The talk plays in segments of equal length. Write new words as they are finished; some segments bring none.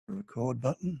record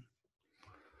button.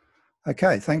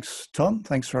 Okay, thanks, Tom.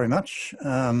 Thanks very much.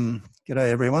 G'day,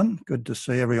 everyone. Good to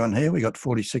see everyone here. We got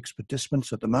 46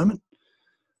 participants at the moment.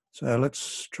 So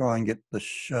let's try and get the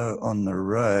show on the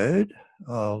road.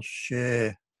 I'll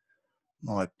share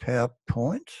my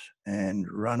PowerPoint and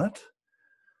run it.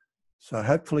 So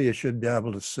hopefully you should be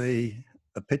able to see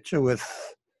a picture with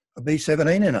a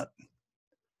B-17 in it.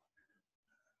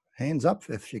 Hands up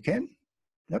if you can.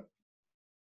 Yep.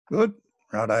 Good.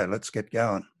 Righto, let's get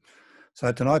going.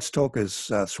 So tonight's talk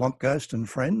is Swamp Ghost and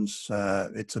Friends.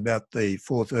 It's about the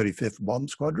 435th Bomb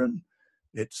Squadron.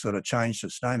 It sort of changed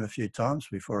its name a few times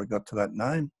before it got to that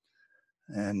name.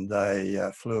 And they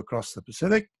flew across the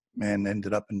Pacific and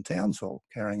ended up in Townsville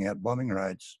carrying out bombing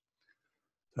raids.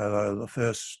 So they were the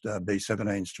first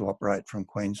B-17s to operate from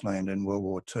Queensland in World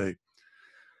War II.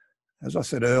 As I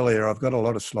said earlier, I've got a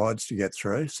lot of slides to get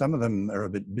through. Some of them are a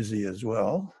bit busy as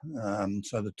well.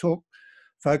 So the talk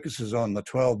focuses on the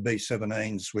 12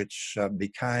 B-17s, which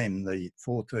became the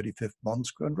 435th Bomb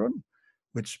Squadron,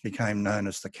 which became known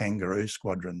as the Kangaroo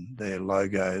Squadron. Their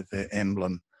logo, their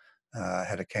emblem,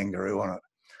 had a kangaroo on it.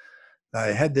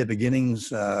 They had their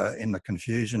beginnings in the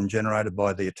confusion generated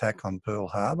by the attack on Pearl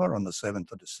Harbor on the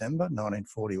 7th of December,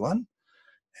 1941.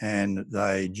 And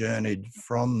they journeyed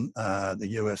from the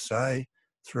USA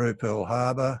through Pearl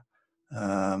Harbor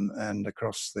and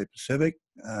across the Pacific,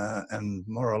 and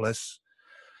more or less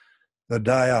the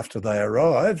day after they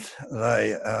arrived,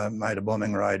 they made a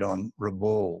bombing raid on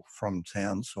Rabaul from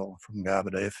Townsville, from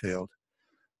Garbutt Airfield.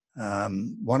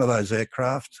 One of those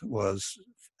aircraft was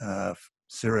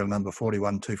serial number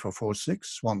 412446,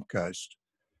 Swamp Ghost,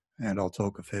 and I'll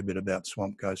talk a fair bit about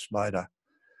Swamp Ghost later.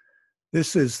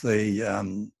 This is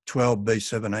the 12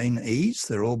 B-17Es.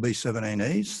 They're all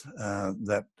B-17Es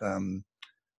that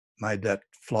made that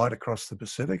flight across the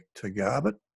Pacific to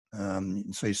Garbutt. You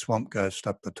can see Swamp Ghost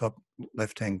up the top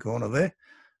left-hand corner there,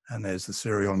 and there's the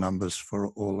serial numbers for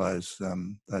all those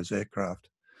aircraft.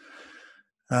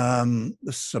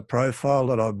 This is a profile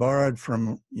that I borrowed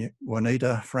from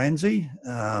Juanita Franzi.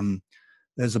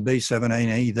 There's a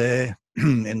B-17E there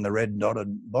in the red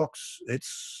dotted box.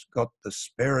 It's got the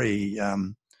Sperry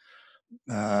gun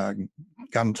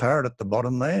turret at the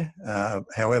bottom there.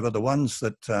 However, the ones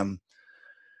that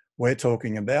we're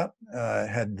talking about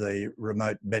had the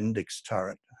remote Bendix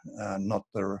turret, not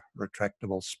the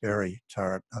retractable Sperry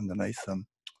turret underneath them.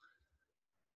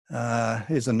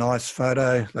 Here's a nice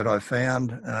photo that I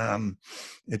found.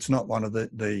 It's not one of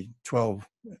the 12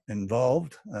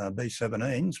 involved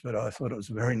B-17s, but I thought it was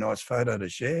a very nice photo to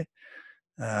share.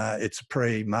 It's a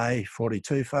pre-May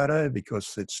 42 photo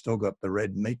because it's still got the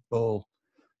red meatball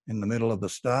in the middle of the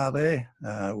star there,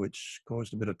 which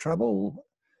caused a bit of trouble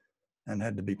and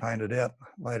had to be painted out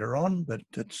later on, but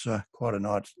it's quite a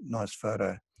nice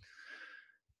photo.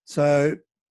 So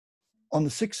on the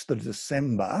 6th of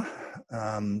December,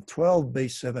 12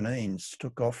 B-17s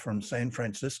took off from San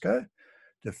Francisco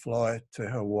to fly to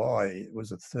Hawaii. It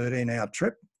was a 13-hour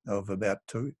trip of about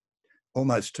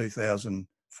almost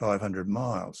 2,500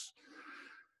 miles.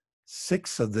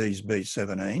 6 of these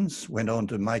B-17s went on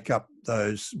to make up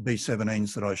those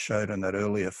B-17s that I showed in that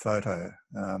earlier photo.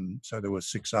 So there were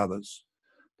 6 others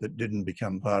that didn't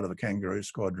become part of the Kangaroo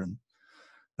Squadron.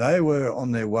 They were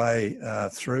on their way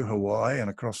through Hawaii and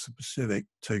across the Pacific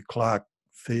to Clark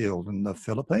Field in the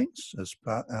Philippines, as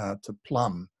to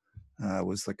Plum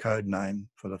was the code name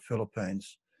for the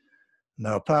Philippines. And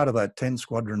they were part of that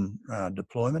 10-squadron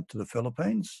deployment to the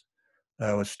Philippines.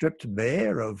 They were stripped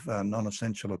bare of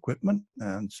non-essential equipment,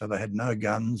 and so they had no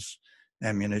guns,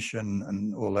 ammunition,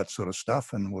 and all that sort of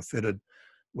stuff, and were fitted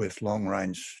with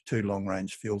two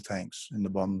long-range fuel tanks in the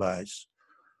bomb bays.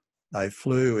 They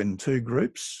flew in 2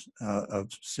 groups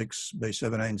of 6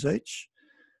 B-17s each.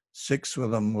 6 of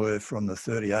them were from the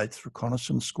 38th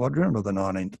Reconnaissance Squadron of the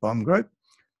 19th Bomb Group,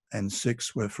 and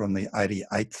 6 were from the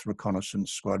 88th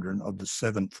Reconnaissance Squadron of the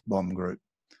 7th Bomb Group.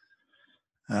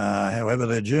 However,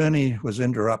 their journey was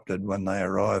interrupted when they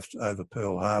arrived over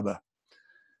Pearl Harbor.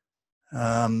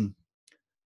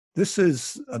 This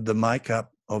is the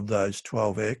makeup of those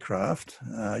 12 aircraft.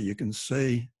 You can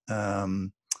see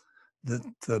the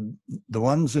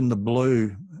ones in the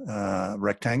blue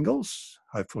rectangles,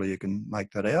 hopefully you can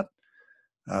make that out.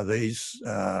 These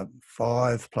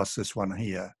 5 plus this one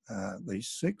here, these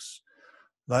 6,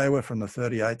 they were from the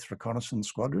 38th Reconnaissance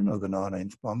Squadron of the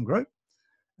 19th Bomb Group.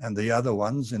 And the other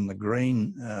ones in the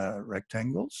green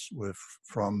rectangles were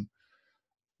from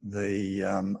the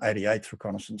 88th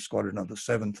Reconnaissance Squadron of the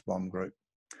 7th Bomb Group.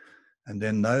 And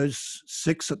then those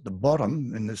 6 at the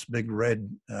bottom in this big red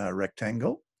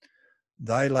rectangle,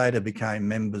 They later became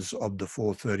members of the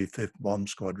 435th Bomb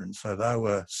Squadron. So they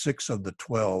were 6 of the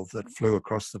 12 that flew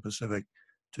across the Pacific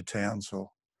to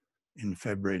Townsville in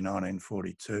February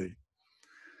 1942.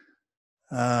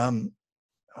 I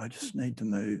just need to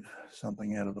move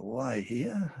something out of the way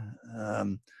here.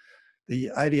 The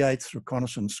 88th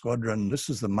Reconnaissance Squadron, this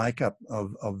is the makeup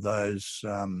of those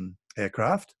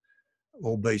aircraft,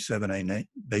 all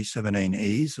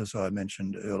B-17Es, as I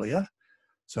mentioned earlier.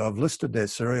 So I've listed their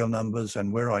serial numbers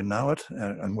and where I know it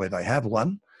and where they have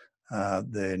one,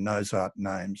 their nose art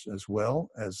names, as well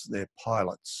as their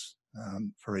pilots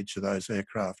for each of those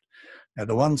aircraft. Now,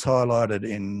 the ones highlighted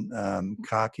in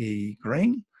khaki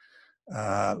green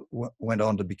went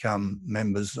on to become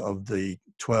members of the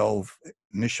 12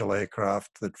 initial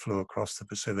aircraft that flew across the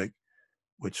Pacific,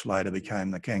 which later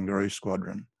became the Kangaroo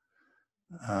Squadron.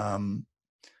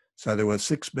 So there were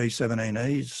 6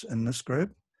 B-17Es in this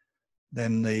group.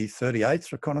 Then the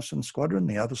 38th Reconnaissance Squadron,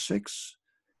 the other 6,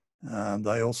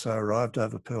 they also arrived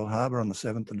over Pearl Harbor on the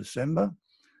 7th of December.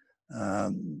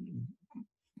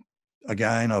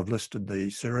 Again, I've listed the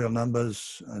serial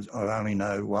numbers. I only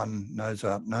know one nose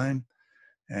art name,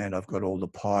 and I've got all the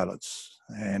pilots.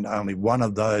 And only one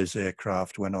of those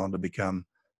aircraft went on to become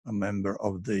a member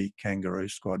of the Kangaroo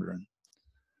Squadron.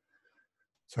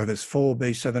 So there's 4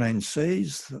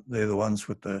 B-17Cs, they're the ones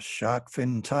with the shark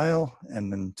fin tail,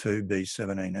 and then 2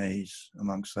 B-17Es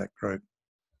amongst that group.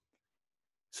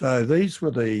 So these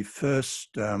were the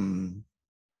first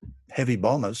heavy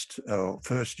bombers, or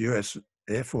first US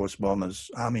Air Force bombers,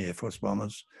 Army Air Force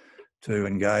bombers, to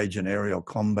engage in aerial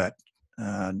combat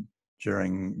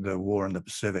during the war in the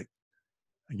Pacific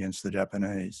against the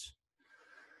Japanese.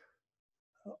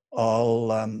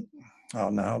 Oh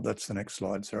no, that's the next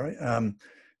slide, sorry.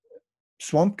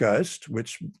 Swamp Ghost,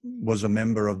 which was a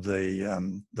member of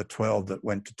the 12 that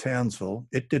went to Townsville,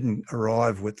 it didn't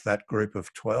arrive with that group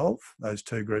of 12, those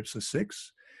 2 groups of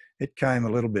 6. It came a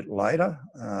little bit later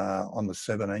on the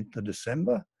 17th of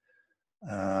December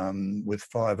with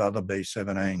 5 other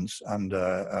B-17s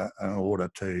under an order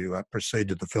to proceed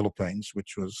to the Philippines,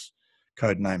 which was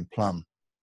codenamed Plum.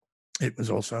 It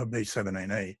was also a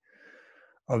B-17E.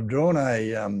 I've drawn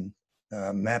a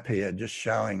map here just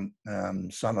showing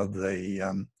some of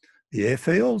the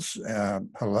airfields.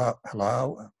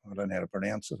 Halau, I don't know how to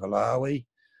pronounce it, Halawi.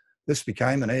 This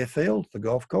became an airfield, the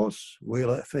golf course,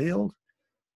 Wheeler Field.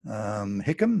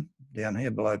 Hickam, down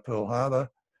here below Pearl Harbor.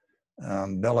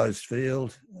 Bellows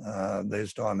Field,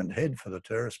 there's Diamond Head for the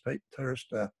tourist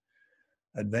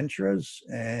adventurers.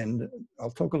 And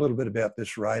I'll talk a little bit about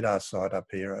this radar site up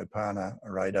here, Opana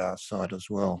radar site as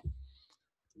well.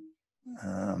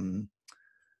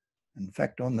 In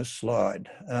fact, on this slide,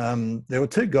 there were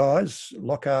 2 guys,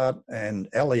 Lockhart and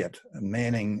Elliott,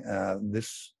 manning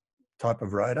this type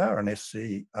of radar, an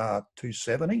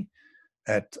SCR-270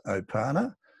 at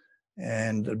Opana.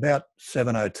 And about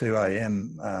 7:02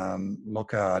 a.m,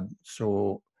 Lockhart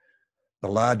saw the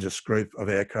largest group of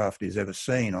aircraft he's ever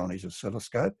seen on his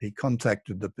oscilloscope. He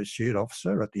contacted the pursuit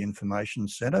officer at the information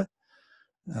centre,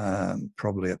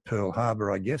 probably at Pearl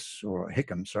Harbor, I guess, or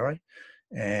Hickam, sorry.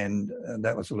 And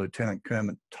that was Lieutenant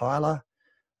Kermit Tyler.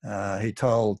 He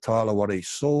told Tyler what he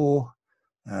saw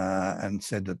and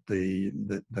said that the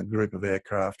group of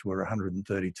aircraft were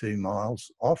 132 miles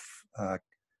off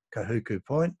Kahuku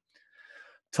Point.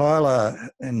 Tyler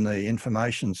in the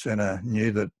information centre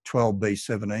knew that 12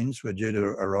 B-17s were due to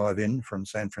arrive in from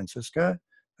San Francisco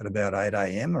at about 8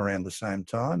 a.m, around the same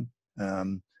time.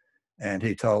 And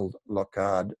he told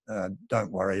Lockhart,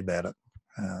 don't worry about it.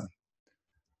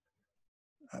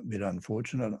 A bit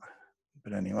unfortunate,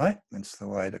 but anyway, that's the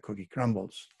way the cookie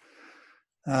crumbles.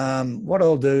 What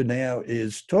I'll do now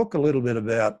is talk a little bit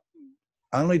about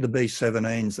only the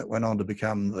B-17s that went on to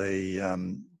become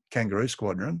the Kangaroo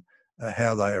Squadron,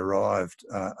 how they arrived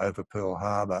over Pearl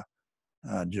Harbor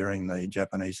during the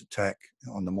Japanese attack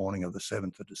on the morning of the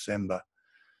 7th of December.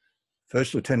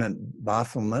 First Lieutenant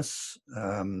Barthelmess,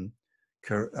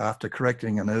 after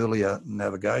correcting an earlier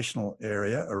navigational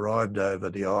area, arrived over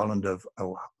the island of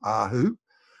Oahu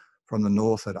from the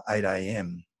north at 8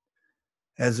 a.m.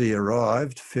 As he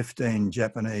arrived, 15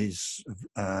 Japanese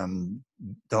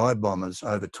dive bombers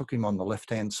overtook him on the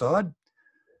left-hand side.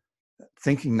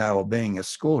 Thinking they were being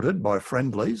escorted by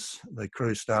friendlies, the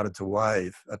crew started to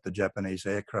wave at the Japanese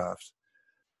aircraft.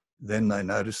 Then they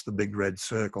noticed the big red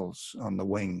circles on the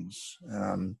wings.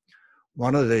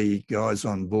 One of the guys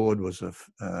on board was an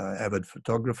avid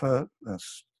photographer,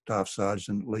 Staff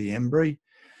Sergeant Lee Embry,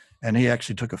 and he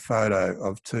actually took a photo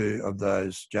of two of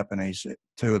the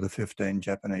 15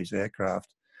 Japanese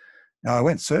aircraft. Now, I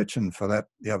went searching for that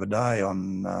the other day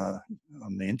on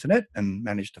the internet and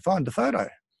managed to find the photo.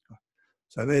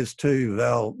 So there's two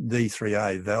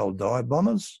D3A Val dive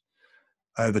bombers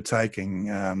overtaking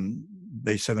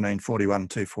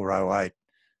B-17-41-2408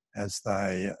 as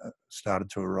they started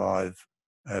to arrive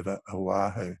over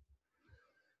Oahu.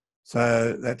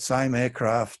 So that same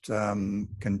aircraft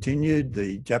continued.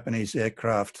 The Japanese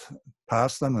aircraft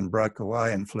passed them and broke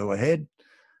away and flew ahead.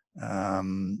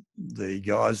 The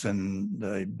guys in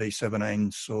the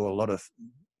B-17 saw a lot of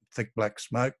thick black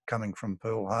smoke coming from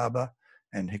Pearl Harbor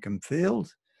and Hickam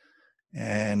Field.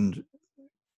 And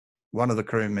one of the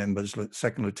crew members,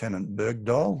 Second Lieutenant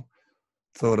Bergdahl,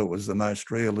 thought it was the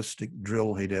most realistic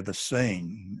drill he'd ever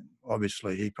seen.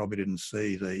 Obviously, he probably didn't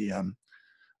see the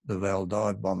Val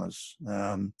dive bombers.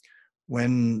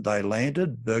 When they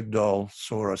landed, Bergdahl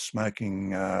saw a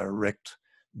smoking wrecked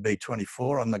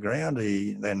B-24 on the ground.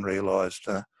 He then realised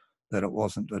that it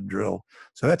wasn't a drill.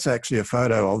 So that's actually a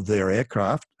photo of their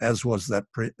aircraft, as was that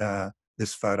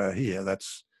this photo here.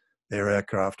 That's their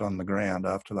aircraft on the ground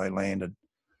after they landed.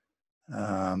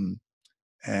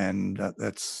 And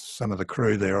that's some of the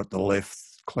crew there at the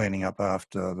left cleaning up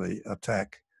after the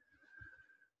attack.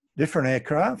 Different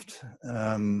aircraft.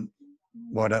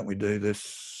 Why don't we do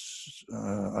this?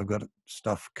 I've got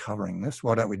stuff covering this.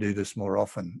 Why don't we do this more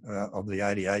often? Of the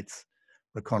 88th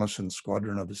Reconnaissance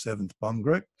Squadron of the 7th Bomb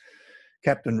Group.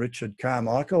 Captain Richard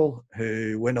Carmichael,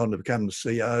 who went on to become the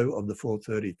CO of the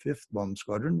 435th Bomb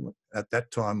Squadron, at that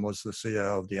time was the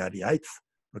CO of the 88th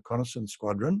Reconnaissance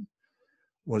Squadron,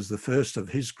 was the first of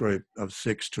his group of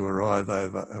 6 to arrive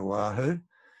over Oahu.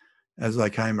 As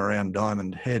they came around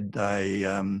Diamond Head, they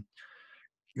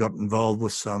got involved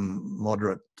with some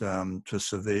moderate to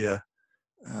severe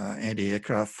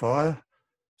anti-aircraft fire,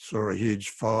 saw a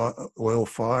huge oil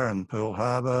fire in Pearl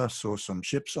Harbor, saw some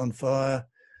ships on fire,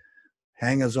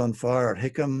 hangars on fire at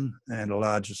Hickam, and a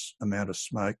large amount of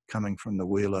smoke coming from the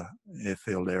Wheeler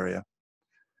Airfield area.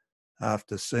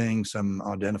 After seeing some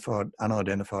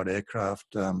unidentified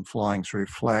aircraft flying through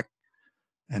flak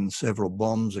and several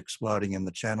bombs exploding in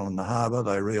the channel and the harbour,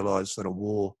 they realised that a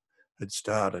war had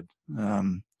started.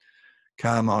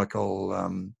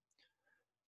 Carmichael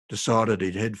decided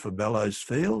he'd head for Bellows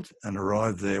Field and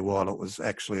arrived there while it was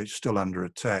actually still under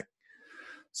attack.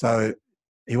 So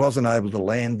he wasn't able to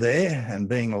land there, and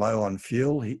being low on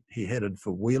fuel, he headed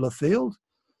for Wheeler Field,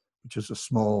 which is a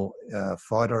small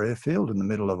fighter airfield in the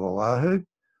middle of Oahu.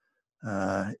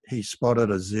 He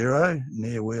spotted a zero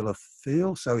near Wheeler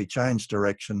Field, so he changed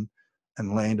direction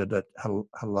and landed at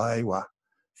Halewa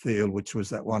Field, which was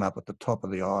that one up at the top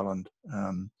of the island.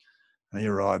 And he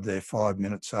arrived there 5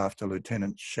 minutes after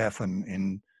Lieutenant Chaffin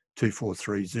in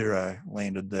 2430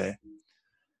 landed there.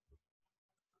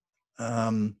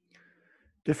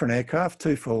 Different aircraft,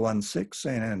 2416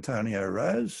 San Antonio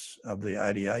Rose of the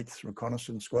 88th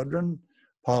Reconnaissance Squadron,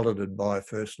 piloted by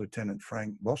First Lieutenant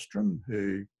Frank Bostrom,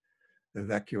 who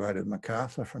evacuated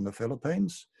MacArthur from the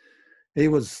Philippines. He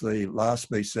was the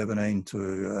last B-17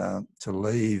 to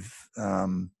leave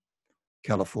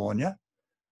California,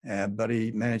 but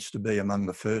he managed to be among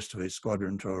the first of his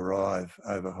squadron to arrive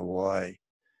over Hawaii.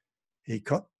 He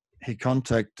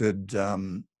contacted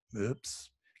the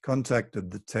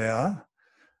tower,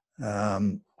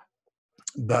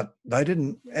 but they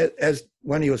didn't,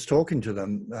 when he was talking to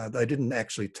them, they didn't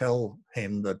actually tell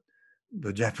him that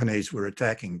the Japanese were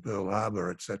attacking Pearl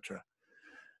Harbor, etc.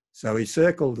 So he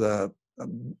circled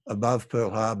above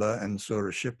Pearl Harbor and saw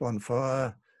a ship on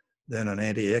fire. Then an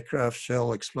anti-aircraft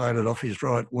shell exploded off his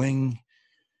right wing.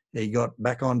 He got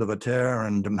back onto the tower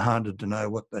and demanded to know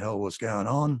what the hell was going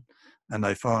on. And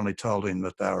they finally told him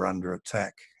that they were under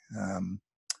attack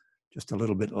just a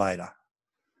little bit later.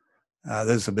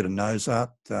 There's a bit of nose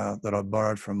art that I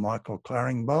borrowed from Michael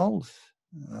Claringbold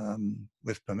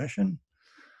with permission.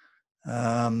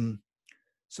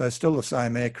 So still the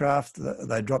same aircraft.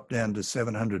 They dropped down to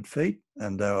 700 feet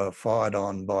and they were fired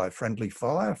on by friendly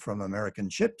fire from American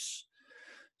ships.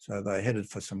 So they headed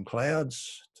for some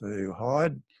clouds to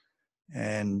hide.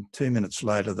 And 2 minutes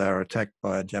later, they were attacked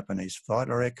by a Japanese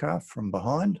fighter aircraft from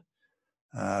behind.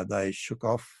 They shook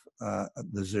off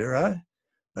the Zero,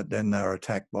 but then they were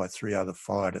attacked by 3 other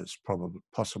fighters,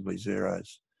 possibly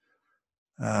Zeros.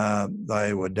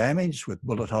 They were damaged with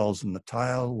bullet holes in the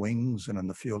tail, wings, and in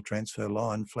the fuel transfer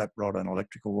line, flap rod and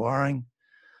electrical wiring.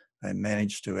 They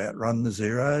managed to outrun the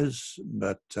Zeros,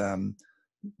 but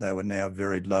they were now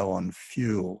very low on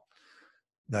fuel.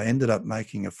 They ended up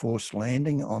making a forced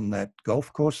landing on that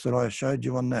golf course that I showed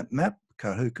you on that map,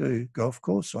 Kahuku Golf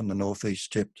Course, on the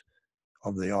northeast tip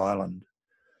of the island.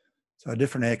 So a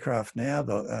different aircraft now,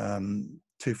 the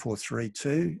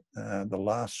 2432, the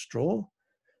last straw,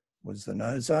 was the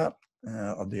nose up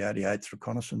of the 88th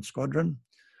Reconnaissance Squadron.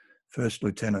 First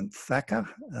Lieutenant Thacker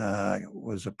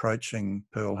was approaching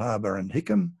Pearl Harbor and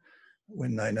Hickam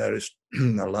when they noticed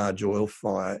a large oil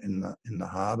fire in the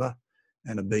harbour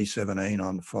and a B-17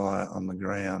 on fire on the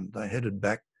ground. They headed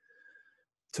back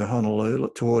to Honolulu,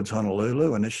 towards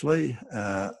Honolulu initially,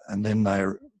 and then they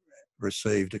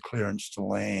received a clearance to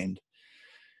land.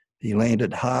 He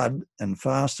landed hard and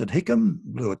fast at Hickam,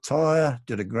 blew a tyre,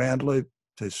 did a ground loop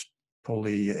to pull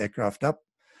the aircraft up,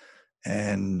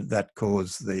 and that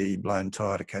caused the blown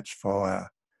tyre to catch fire.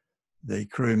 The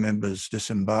crew members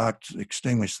disembarked,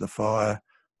 extinguished the fire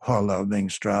while they were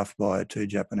being strafed by 2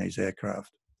 Japanese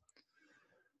aircraft.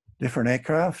 Different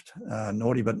aircraft,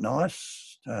 naughty but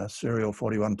nice, serial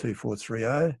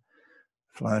 412430,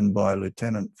 flown by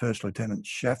First Lieutenant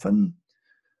Chaffin,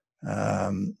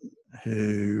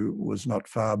 who was not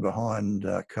far behind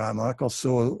Carmichael.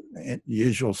 Saw the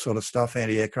usual sort of stuff,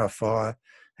 anti-aircraft fire,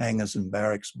 hangars and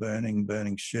barracks burning,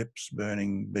 burning ships,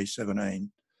 burning B-17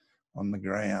 on the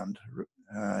ground.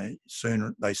 They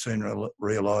soon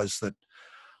realised that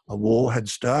a war had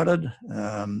started,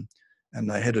 and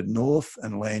they headed north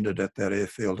and landed at that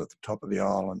airfield at the top of the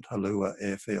island, Halua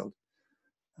Airfield.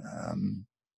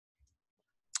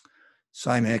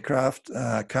 Same aircraft,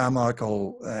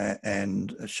 Carmichael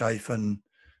and Chaffin,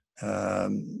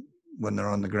 when they're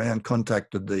on the ground,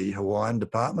 contacted the Hawaiian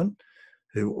department,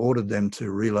 who ordered them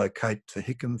to relocate to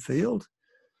Hickam Field.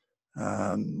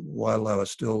 While they were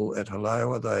still at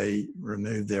Halua, they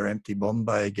removed their empty bomb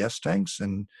bay gas tanks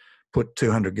and put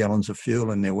 200 gallons of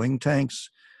fuel in their wing tanks,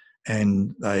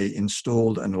 and they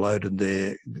installed and loaded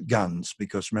their guns,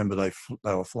 because remember they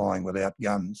were flying without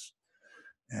guns,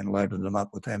 and loaded them up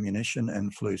with ammunition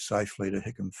and flew safely to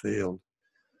Hickam Field.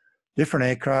 Different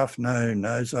aircraft, no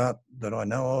nose up that I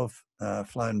know of,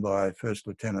 flown by First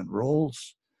Lieutenant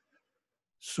Rawls.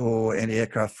 Saw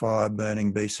anti-aircraft fire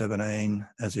burning B-17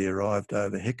 as he arrived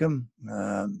over Hickam.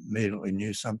 Immediately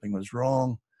knew something was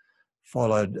wrong.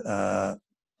 Followed,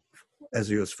 as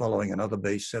he was following another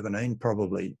B-17,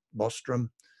 probably Bostrom,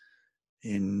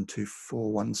 in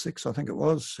 2416, I think it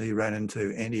was. He ran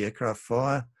into anti-aircraft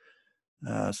fire,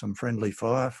 some friendly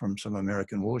fire from some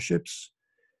American warships.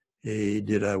 He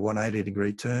did a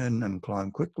 180-degree turn and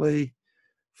climbed quickly.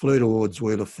 Flew towards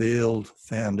Wheeler Field,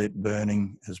 found it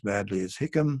burning as badly as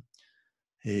Hickam.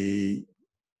 He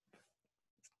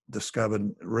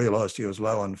realised he was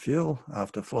low on fuel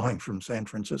after flying from San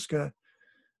Francisco.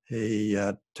 He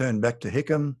turned back to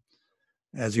Hickam.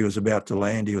 As he was about to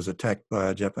land, he was attacked by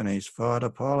a Japanese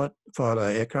fighter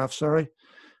aircraft.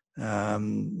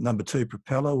 Number 2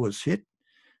 propeller was hit,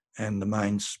 and the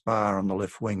main spar on the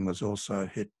left wing was also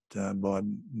hit by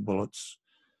bullets.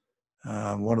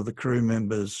 One of the crew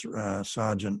members,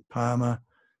 Sergeant Palmer,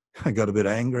 got a bit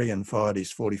angry and fired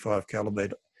his 45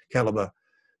 caliber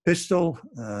pistol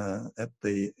at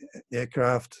the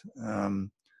aircraft.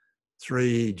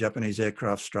 3 Japanese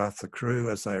aircraft strafed the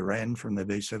crew as they ran from the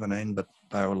B-17, but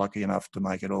they were lucky enough to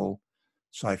make it all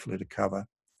safely to cover.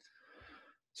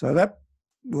 So that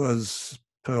was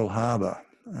Pearl Harbor.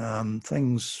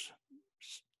 Things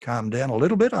calmed down a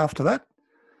little bit after that,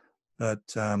 but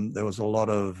there was a lot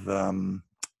of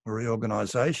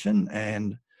reorganisation,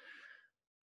 and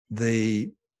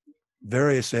the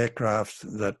various aircraft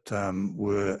that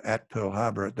were at Pearl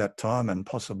Harbor at that time, and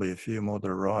possibly a few more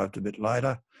that arrived a bit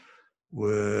later,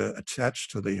 were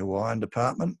attached to the Hawaiian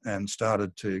department and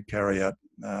started to carry out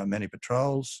many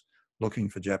patrols looking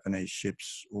for Japanese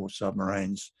ships or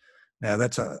submarines. Now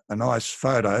that's a nice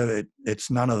photo.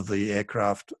 It's none of the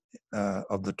aircraft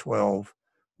of the 12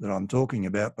 that I'm talking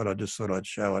about, but I just thought I'd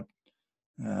show it,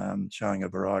 showing a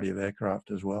variety of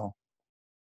aircraft as well.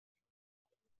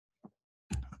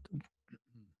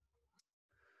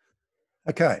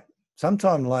 Okay,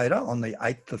 sometime later on the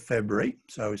 8th of February,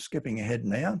 so we're skipping ahead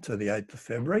now to the 8th of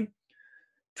February,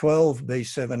 12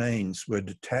 B-17s were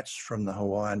detached from the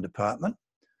Hawaiian department,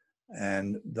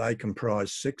 and they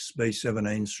comprised 6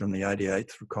 B-17s from the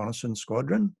 88th Reconnaissance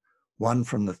Squadron, 1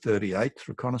 from the 38th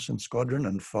Reconnaissance Squadron,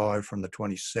 and 5 from the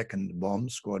 22nd Bomb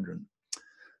Squadron.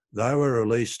 They were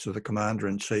released to the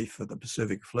Commander-in-Chief of the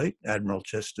Pacific Fleet, Admiral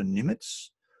Chester Nimitz,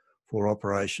 for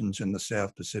operations in the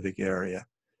South Pacific area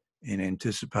in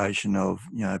anticipation of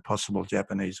possible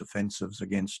Japanese offensives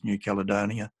against New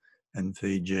Caledonia and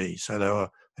Fiji. So they were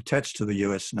attached to the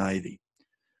US Navy.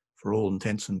 For all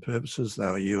intents and purposes, they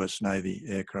were US Navy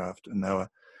aircraft, and they were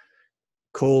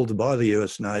called by the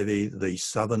US Navy the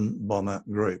Southern Bomber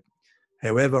Group.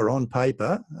 However, on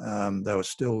paper, they were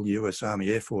still US Army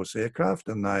Air Force aircraft,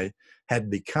 and they had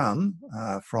become,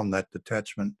 from that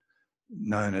detachment,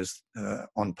 known as,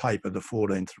 on paper, the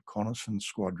 14th Reconnaissance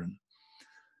Squadron.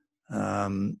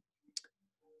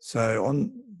 So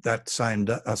on that same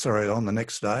day, on the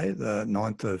next day, the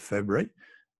 9th of February,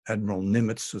 Admiral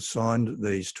Nimitz assigned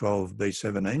these 12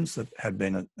 B-17s that had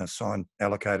been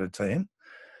allocated to him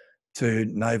to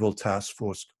Naval Task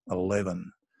Force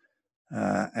 11.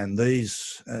 And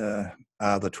these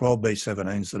are the 12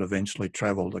 B-17s that eventually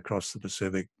travelled across the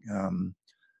Pacific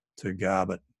to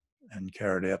Garbutt and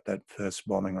carried out that first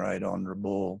bombing raid on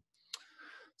Rabaul.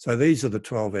 So these are the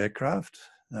 12 aircraft.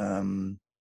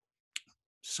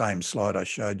 Same slide I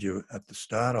showed you at the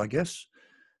start, I guess.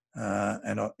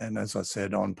 And as I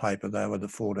said, on paper, they were the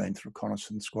 14th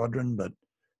Reconnaissance Squadron, but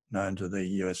known to the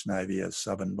US Navy as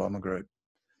Southern Bomber Group.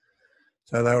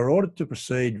 So they were ordered to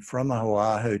proceed from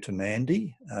Oahu to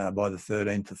Nandi by the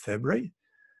 13th of February.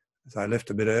 They left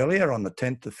a bit earlier. On the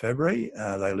 10th of February,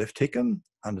 they left Hickam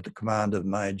under the command of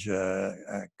Major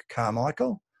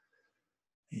Carmichael.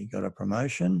 He got a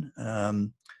promotion.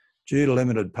 Due to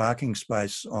limited parking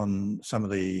space on some of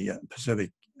the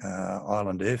Pacific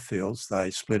Island airfields,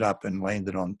 they split up and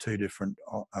landed on two different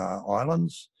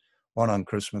islands, one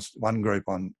group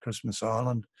on Christmas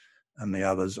Island and the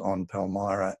others on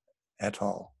Palmyra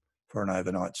Atoll for an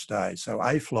overnight stay. So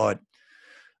A flight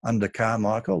under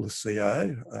Carmichael, the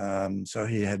CO, so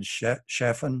he had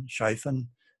Chaffin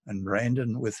and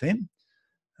Brandon with him.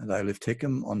 And they left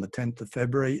Hickam on the 10th of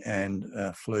February and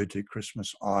flew to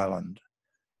Christmas Island,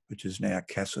 which is now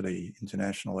Cassidy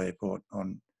International Airport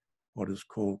on what is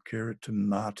called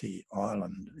Kiritimati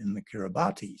Island in the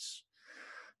Kiribatis.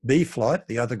 B flight,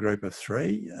 the other group of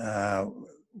three,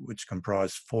 which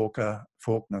comprised Faulkner,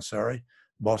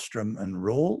 Bostrom and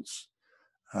Rawls,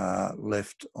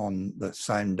 left on the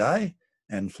same day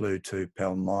and flew to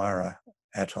Palmyra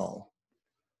Atoll,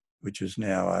 which is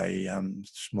now a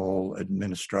small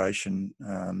administration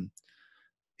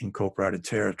incorporated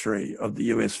territory of the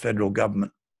US federal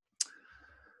government.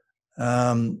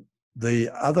 The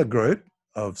other group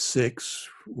of 6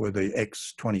 were the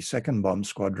ex-22nd Bomb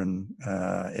Squadron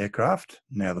aircraft,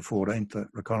 now the 14th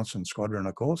Reconnaissance Squadron,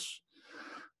 of course,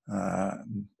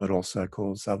 but also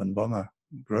called Southern Bomber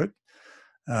Group.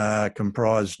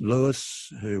 Comprised Lewis,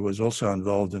 who was also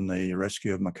involved in the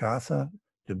rescue of MacArthur,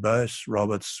 DeBose,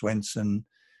 Roberts, Swenson,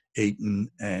 Eaton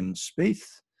and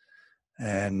Spieth.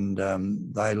 And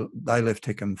they left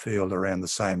Hickam Field around the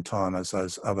same time as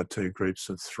those other two groups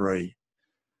of 3.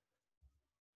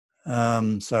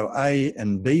 So A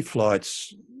and B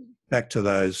flights back to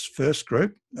those first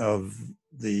group of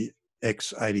the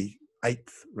ex-88th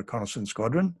Reconnaissance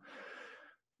Squadron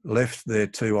left their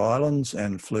 2 islands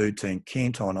and flew to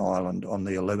Canton Island on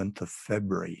the 11th of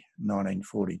February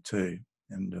 1942.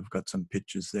 And I've got some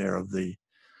pictures there of the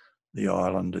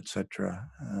island, etc.,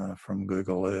 from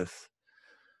Google Earth.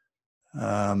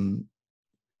 A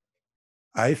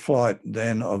flight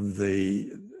then of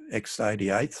the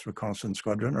ex-88th Reconnaissance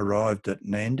Squadron arrived at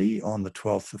Nandi on the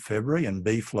 12th of February, and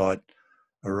B flight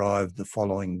arrived the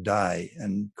following day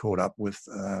and caught up with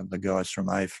the guys from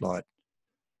A flight.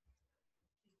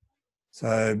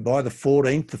 So by the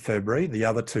 14th of February, the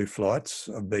other 2 flights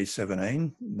of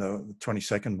B-17, the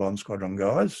 22nd Bomb Squadron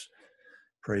guys,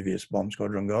 previous Bomb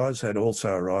Squadron guys, had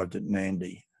also arrived at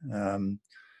Nandi.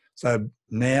 So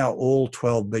now all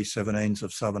 12 B-17s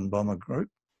of Southern Bomber Group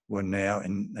were now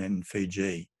in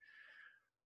Fiji.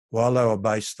 While they were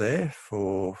based there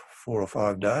for 4 or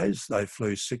 5 days, they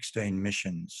flew 16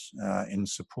 missions in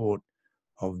support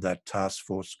of that Task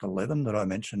Force 11 that I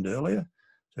mentioned earlier.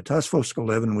 So Task Force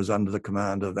 11 was under the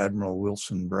command of Admiral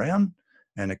Wilson Brown,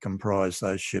 and it comprised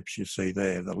those ships you see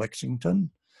there, the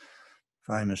Lexington,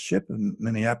 famous ship, in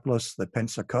Minneapolis, the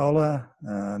Pensacola,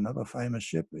 another famous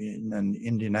ship, and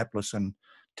Indianapolis, and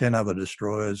 10 other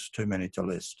destroyers, too many to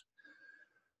list.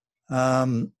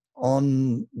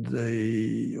 On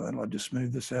the, well, I'll just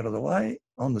move this out of the way,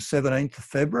 on the 17th of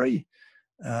February,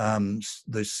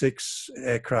 the 6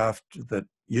 aircraft that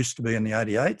used to be in the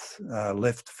 88th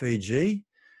left Fiji,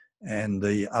 and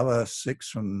the other 6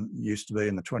 from used to be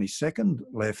in the 22nd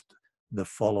left the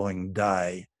following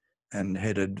day and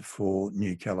headed for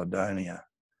New Caledonia.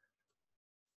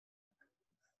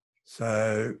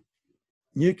 So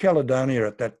New Caledonia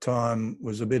at that time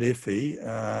was a bit iffy.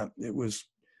 It was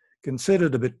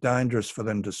considered a bit dangerous for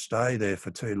them to stay there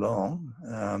for too long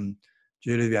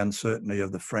due to the uncertainty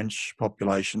of the French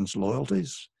population's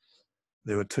loyalties.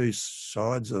 There were 2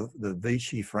 sides of the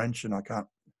Vichy French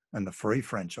and the Free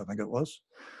French, I think it was.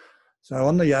 So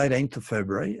on the 18th of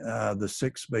February, the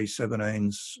 6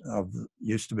 B-17s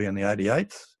used to be in the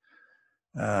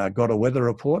 88th got a weather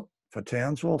report for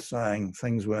Townsville, saying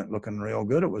things weren't looking real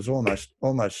good. It was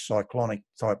almost cyclonic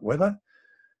type weather.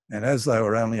 And as they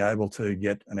were only able to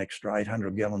get an extra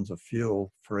 800 gallons of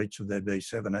fuel for each of their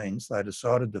B-17s, they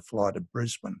decided to fly to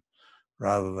Brisbane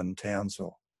rather than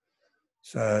Townsville.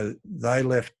 So they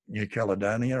left New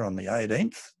Caledonia on the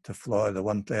 18th to fly the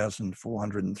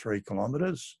 1,403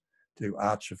 kilometres to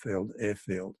Archerfield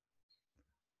Airfield.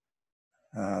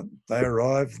 They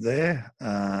arrived there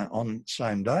on the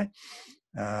same day.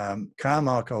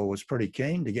 Carmichael was pretty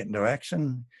keen to get into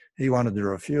action. He wanted to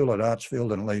refuel at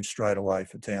Archerfield and leave straight away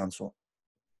for Townsville.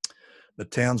 But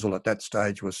Townsville at that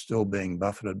stage was still being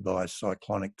buffeted by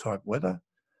cyclonic type weather.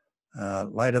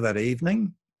 Later that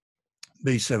evening,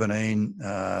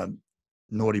 B-17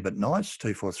 Naughty But Nice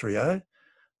 2430,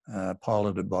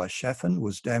 piloted by Chaffin,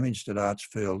 was damaged at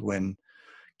Archerfield when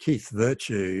Keith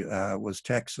Virtue was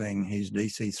taxiing his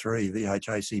DC-3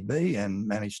 VHACB and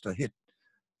managed to hit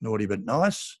Naughty But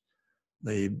Nice.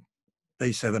 The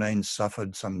B-17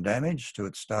 suffered some damage to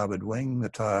its starboard wing, the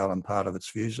tail and part of its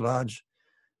fuselage,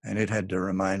 and it had to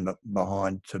remain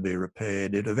behind to be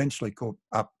repaired. It eventually caught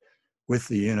up with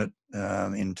the unit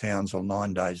in Townsville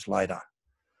 9 days later.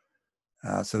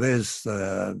 So there's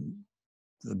the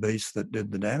beast that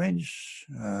did the damage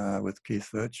with Keith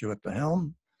Virtue at the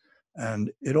helm.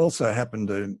 And it also happened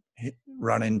to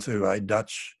run into a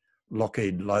Dutch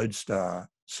Lockheed Lodestar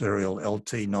serial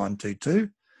LT922.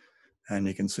 And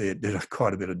you can see it did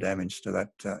quite a bit of damage to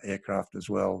that aircraft as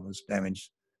well. There was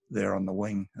damage there on the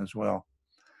wing as well.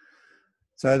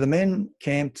 So the men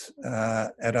camped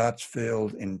at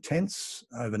Archerfield in tents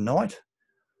overnight.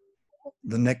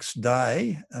 The next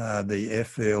day, the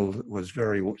airfield was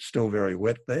still very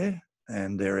wet there,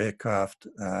 and their aircraft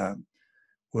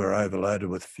were overloaded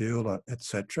with fuel,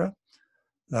 etc.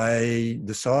 They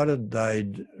decided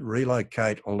they'd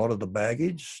relocate a lot of the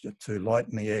baggage to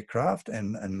lighten the aircraft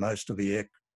and most of the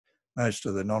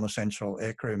non-essential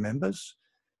aircrew members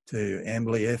to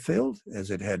Amberley Airfield,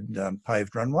 as it had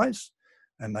paved runways,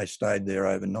 and they stayed there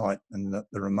overnight. And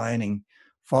the remaining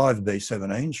 5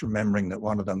 B-17s, remembering that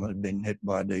one of them had been hit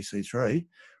by a DC-3,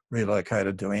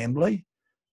 relocated to Amberley,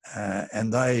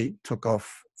 and they took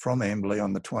off from Amberley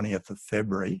on the 20th of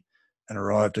February and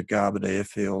arrived at Garbutt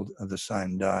Airfield the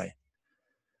same day.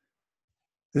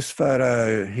 This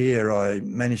photo here, I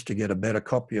managed to get a better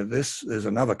copy of this. There's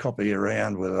another copy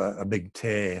around with a big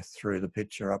tear through the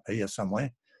picture up here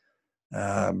somewhere.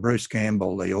 Bruce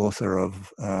Campbell, the author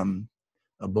of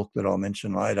a book that I'll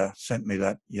mention later, sent me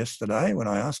that yesterday when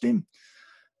I asked him.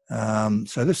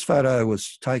 So this photo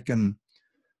was taken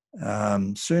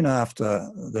soon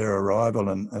after their arrival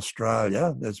in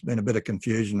Australia. There's been a bit of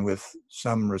confusion with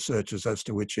some researchers as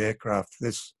to which aircraft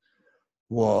this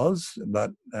was,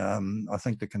 but I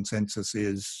think the consensus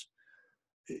is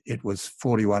it was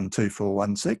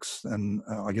 412416, and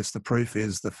I guess the proof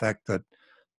is the fact that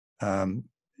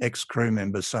ex-crew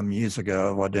members some years ago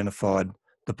have identified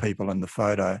the people in the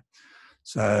photo.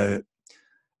 So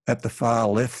at the far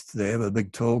left there, the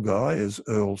big tall guy is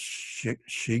Earl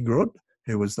Shigrud,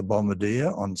 who was the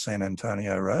bombardier on San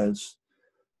Antonio Rose.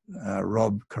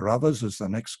 Rob Carruthers is the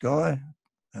next guy,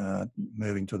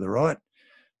 moving to the right.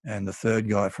 And the third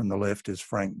guy from the left is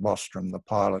Frank Bostrom, the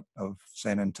pilot of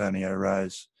San Antonio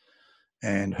Rose.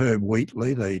 And Herb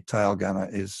Wheatley, the tail gunner,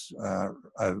 is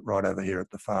right over here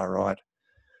at the far right.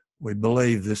 We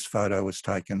believe this photo was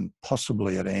taken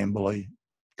possibly at Amberley,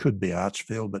 could be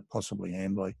Archerfield, but possibly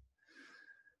Amberley.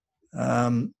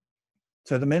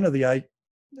 So the men of the 8,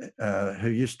 who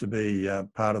used to be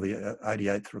part of the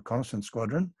 88th Reconnaissance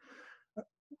Squadron,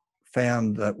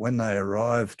 found that when they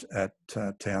arrived at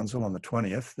Townsville on the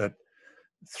 20th, that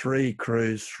 3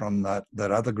 crews from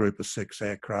that other group of 6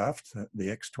 aircraft,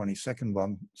 the X-22nd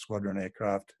Bomb Squadron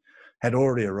aircraft, had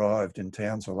already arrived in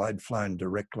Townsville. They'd flown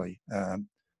directly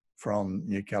from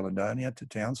New Caledonia to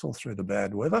Townsville through the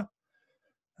bad weather.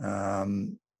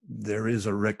 There is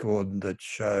a record that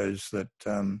shows that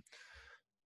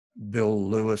Bill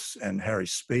Lewis and Harry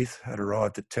Spieth had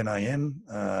arrived at 10 a.m.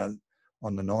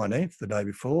 On the 19th, the day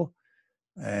before,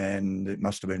 and it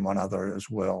must have been one other as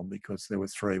well, because there were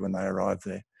 3 when they arrived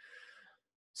there.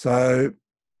 So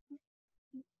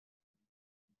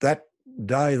that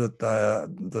day that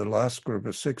the last group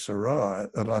of 6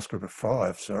 arrived, the last group of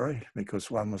 5, sorry,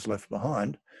 because one was left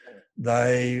behind,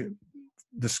 they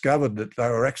discovered that they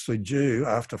were actually due,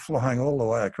 after flying all the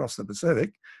way across the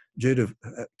Pacific, due to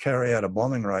carry out a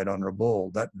bombing raid on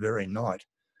Rabaul that very night,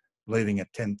 leaving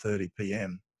at 10:30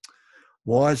 p.m.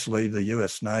 Wisely, the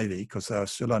US Navy, because they were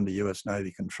still under US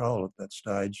Navy control at that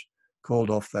stage,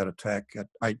 called off that attack at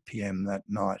 8 p.m. that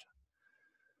night.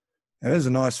 There's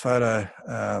a nice photo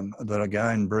that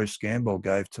again Bruce Gamble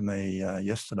gave to me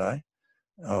yesterday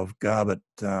of Garbutt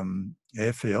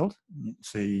Airfield. You can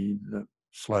see the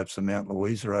slopes of Mount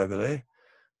Louisa over there.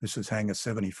 This is Hangar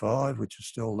 75, which is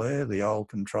still there, the old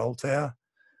control tower.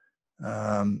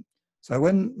 So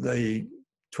when the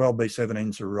 12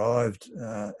 B-17s arrived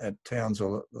at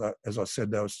Townsville, as I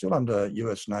said, they were still under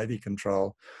US Navy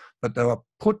control, but they were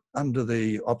put under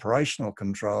the operational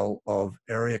control of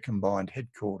Area Combined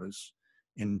Headquarters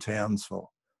in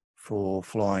Townsville for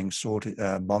flying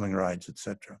bombing raids,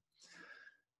 etc.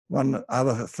 One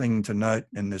other thing to note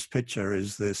in this picture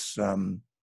is this, what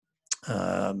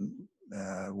do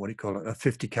you call it, a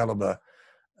 50 caliber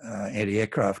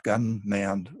anti-aircraft gun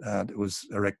mound that was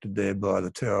erected there by the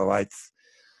 208th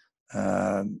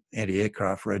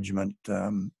Anti-Aircraft Regiment.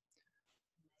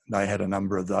 They had a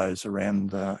number of those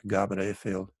around Garbutt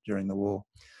Airfield during the war.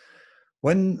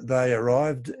 When they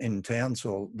arrived in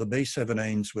Townsville, the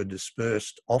B-17s were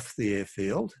dispersed off the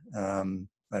airfield.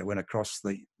 They went across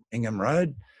the Ingham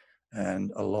Road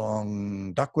and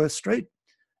along Duckworth Street,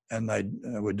 and they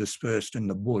were dispersed in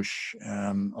the bush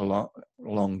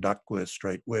along Duckworth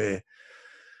Street, where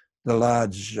the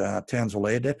large Townsville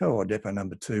Air Depot, or Depot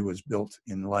Number 2, was built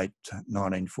in late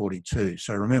 1942.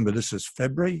 So remember, this is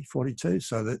February 42,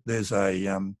 so there's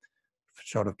a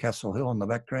shot of Castle Hill in the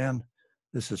background.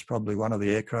 This is probably one of the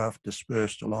aircraft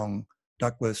dispersed along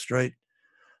Duckworth Street.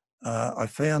 I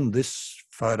found this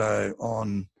photo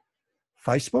on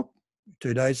Facebook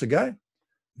 2 days ago.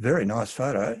 Very nice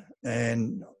photo,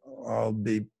 and I'll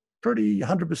be pretty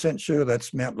 100% sure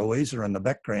that's Mount Louisa in the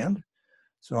background.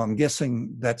 So I'm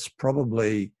guessing that's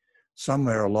probably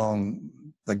somewhere along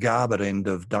the Garbutt end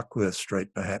of Duckworth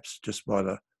Street, perhaps, just by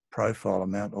the profile of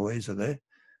Mount Louisa there.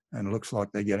 And it looks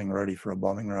like they're getting ready for a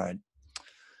bombing raid.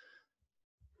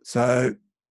 So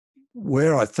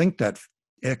where I think that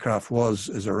aircraft was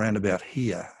is around about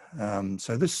here.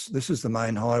 So this is the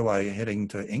main highway heading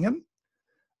to Ingham.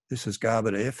 This is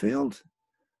Garbutt Airfield.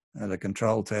 The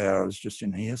control tower is just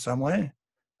in here somewhere.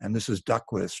 And this is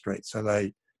Duckworth Street. So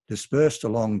they dispersed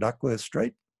along Duckworth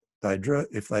Street.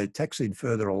 If they taxied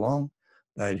further along,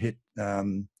 they'd hit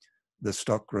the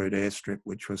Stock Route airstrip,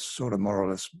 which was sort of more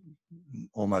or less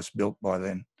almost built by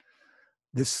then.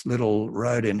 This little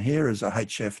road in here is a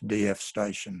HFDF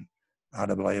station,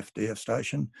 RAAF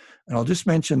station. And I'll just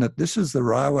mention that this is the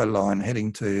railway line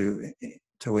heading to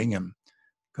Ingham,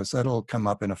 because that'll come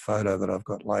up in a photo that I've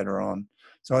got later on.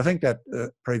 So I think that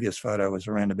previous photo was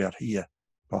around about here,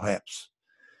 perhaps.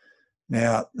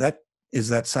 Now, that is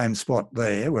that same spot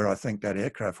there where I think that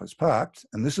aircraft was parked.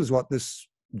 And this is what this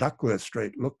Duckworth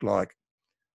Street looked like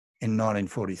in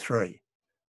 1943.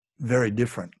 Very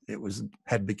different. It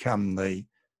had become the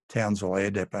Townsville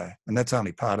Air Depot. And that's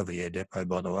only part of the air depot,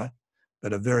 by the way,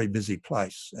 but a very busy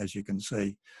place, as you can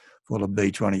see, full of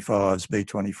B-25s,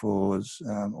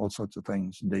 B-24s, all sorts of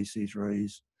things,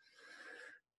 DC-3s.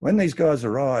 When these guys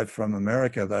arrived from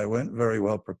America, they weren't very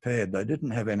well prepared. They didn't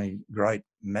have any great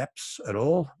maps at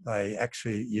all. They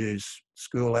actually used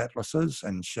school atlases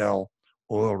and Shell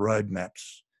oil road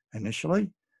maps initially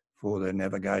for their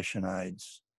navigation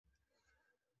aids.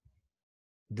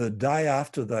 The day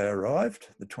after they arrived,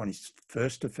 the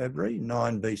 21st of February,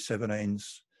 9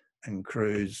 B-17s and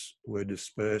crews were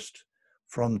dispersed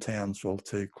from Townsville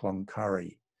to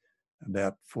Cloncurry,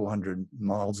 about 400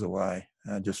 miles away,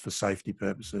 just for safety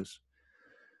purposes.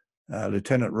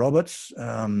 Lieutenant Roberts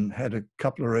had a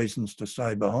couple of reasons to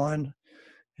stay behind.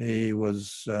 He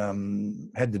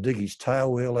had to dig his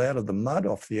tail wheel out of the mud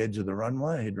off the edge of the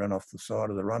runway. He'd run off the side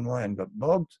of the runway and got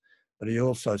bogged, but he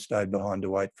also stayed behind to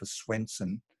wait for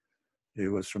Swenson,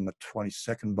 who was from the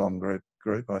 22nd Bomb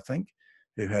Group, I think,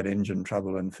 who had engine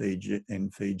trouble in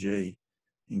Fiji.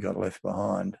 He got left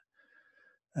behind.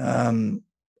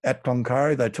 At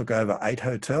Cloncurry, they took over 8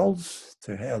 hotels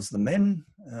to house the men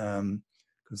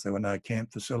because there were no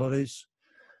camp facilities.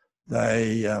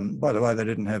 They, by the way, they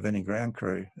didn't have any ground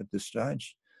crew at this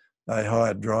stage. They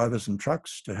hired drivers and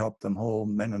trucks to help them haul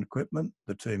men and equipment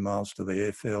the 2 miles to the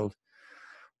airfield.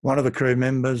 One of the crew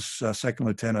members, Second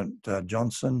Lieutenant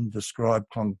Johnson, described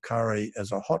Cloncurry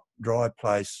as a hot, dry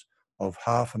place of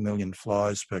 500,000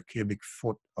 flies per cubic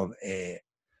foot of air.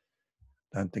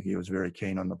 Don't think he was very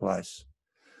keen on the place.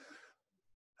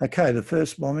 Okay, the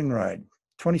first bombing raid,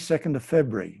 22nd of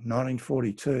February,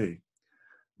 1942.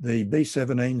 The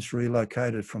B-17s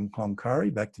relocated from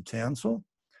Cloncurry back to Townsville.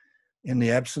 In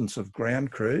the absence of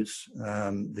ground crews,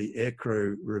 the air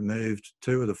crew removed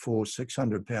 2 of the 4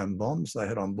 600-pound bombs they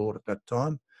had on board at that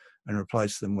time and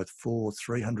replaced them with 4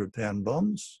 300-pound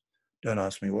bombs. Don't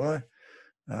ask me why.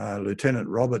 Lieutenant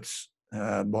Roberts,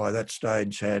 by that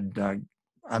stage, had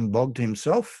unbogged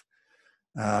himself,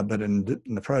 but in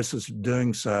the process of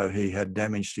doing so, he had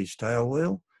damaged his tail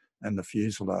wheel and the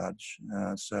fuselage,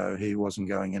 so he wasn't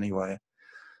going anywhere.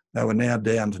 They were now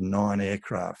down to 9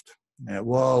 aircraft. Now,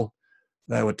 while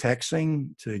they were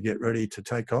taxiing to get ready to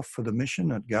take off for the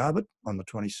mission at Garbutt on the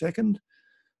 22nd,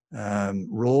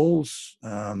 Rawls,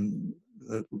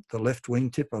 the left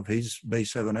wingtip of his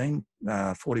B-17,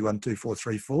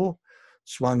 412434,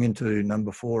 swung into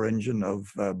number 4 engine of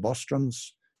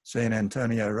Bostrom's San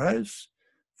Antonio Rose,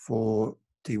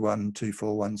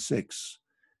 412416,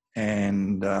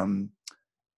 and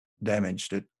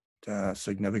damaged it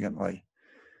significantly.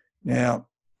 Now,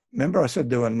 remember I said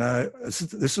there were no,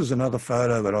 this is another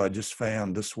photo that I just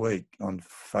found this week on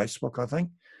Facebook, I think,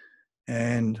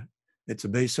 and it's a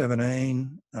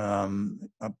B-17. I'm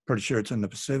pretty sure it's in the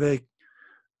Pacific,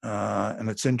 and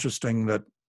it's interesting that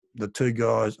the 2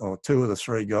 guys, or 2 of the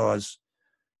 3 guys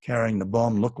carrying the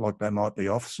bomb, look like they might be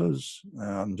officers.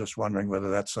 I'm just wondering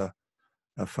whether that's a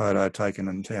photo taken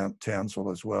in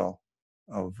Townsville as well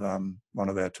of one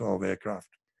of our 12 aircraft.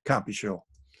 Can't be sure.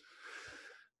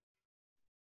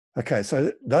 Okay,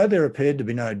 so though there appeared to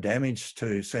be no damage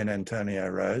to San Antonio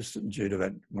Rose due to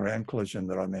that ground collision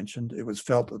that I mentioned, it was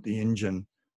felt that the engine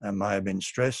may have been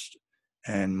stressed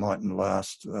and mightn't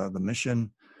last the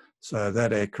mission. So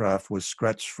that aircraft was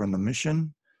scratched from the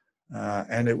mission,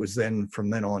 and it was then from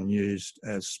then on used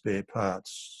as spare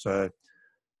parts. So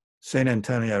San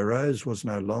Antonio Rose was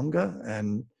no longer,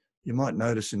 and you might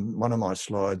notice in one of my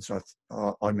slides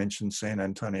I mentioned San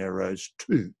Antonio Rose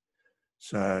 2.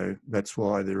 So that's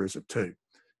why there is a 2,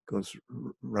 because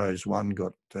Rose 1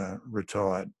 got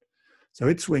retired. So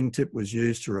its wingtip was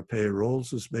used to repair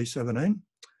Rawls's B-17,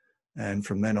 and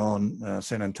from then on,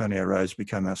 San Antonio Rose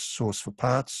became a source for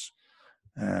parts,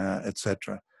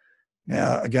 etc.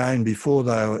 Now, again, before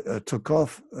they took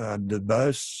off,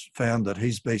 DeBose found that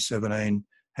his B-17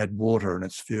 had water in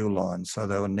its fuel line, so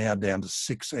they were now down to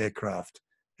 6 aircraft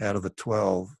out of the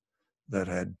 12 that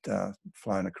had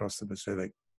flown across the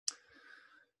Pacific.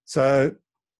 So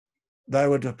they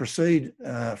were to proceed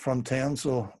from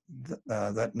Townsville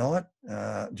that night,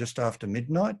 just after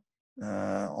midnight,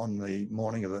 on the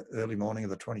early morning of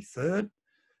the 23rd,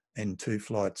 in 2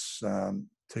 flights,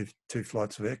 two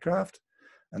flights of aircraft,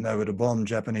 and they were to bomb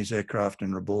Japanese aircraft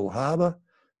in Rabaul Harbour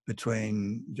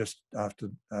between just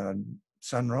after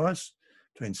sunrise,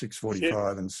 between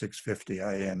 6:45 and 6:50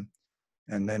 a.m.,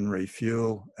 and then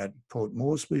refuel at Port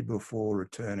Moresby before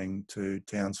returning to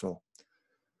Townsville.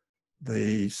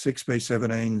 The 6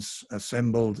 B-17s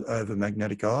assembled over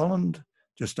Magnetic Island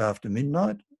just after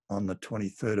midnight on the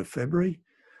 23rd of February.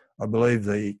 I believe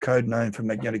the code name for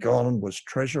Magnetic Island was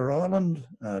Treasure Island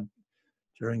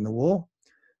during the war,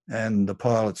 and the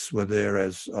pilots were there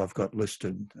as I've got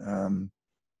listed.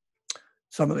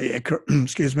 Some of the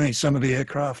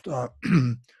aircraft I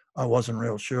wasn't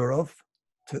real sure of,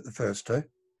 the first 2.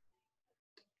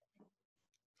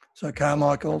 So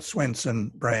Carmichael,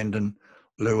 Swenson, Brandon,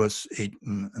 Lewis,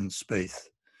 Eaton and Spieth.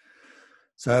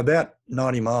 So about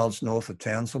 90 miles north of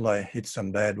Townsville, they hit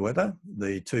some bad weather.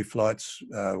 The 2 flights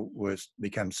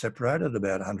became separated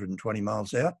about 120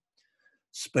 miles out.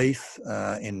 Spieth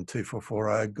in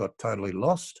 2440 got totally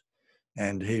lost,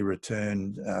 and he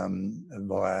returned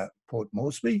via Port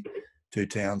Moresby to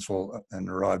Townsville and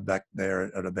arrived back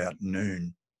there at about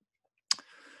noon.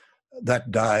 That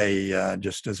day,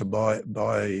 just as a bit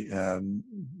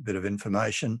of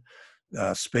information,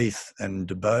 Spieth and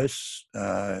DeBose,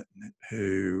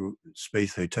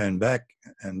 Spieth who turned back,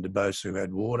 and DeBose who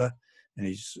had water in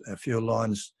his fuel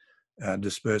lines,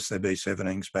 dispersed their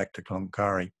B-17s back to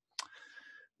Cloncurry.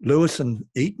 Lewis and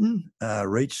Eaton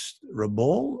reached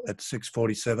Rabaul at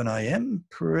 6:47 a.m,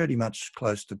 pretty much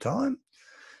close to time,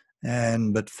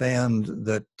 but found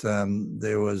that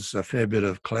there was a fair bit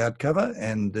of cloud cover,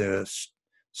 and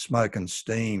smoke and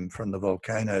steam from the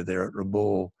volcano there at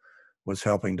Rabaul was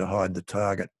helping to hide the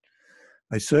target.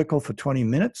 They circled for 20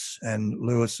 minutes, and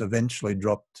Lewis eventually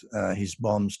dropped his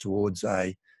bombs towards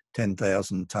a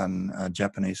 10,000-ton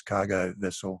Japanese cargo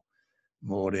vessel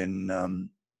moored in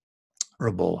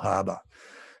Rabaul Harbour.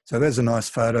 So there's a nice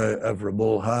photo of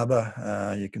Rabaul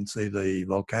Harbour. You can see the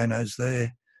volcanoes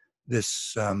there.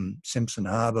 This Simpson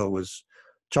Harbour was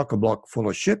chock-a-block full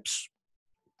of ships.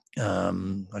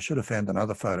 I should have found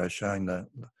another photo showing the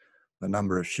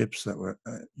number of ships that were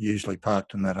usually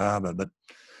parked in that harbour. But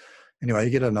anyway,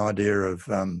 you get an idea of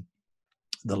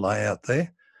the layout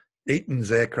there.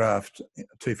 Eaton's aircraft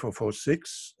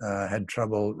 2446 had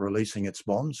trouble releasing its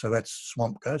bombs. So that's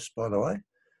Swamp Ghost, by the way,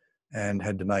 and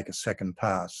had to make a second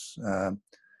pass.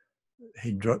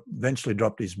 He eventually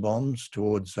dropped his bombs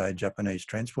towards a Japanese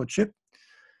transport ship,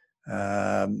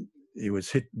 He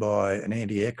was hit by an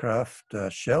anti-aircraft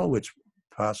shell, which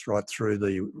passed right through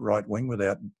the right wing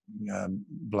without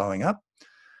blowing up.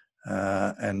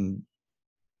 And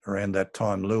around that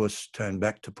time, Lewis turned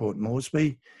back to Port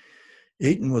Moresby.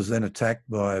 Eaton was then attacked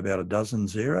by about a dozen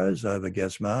Zeros over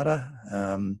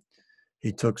Gasmata.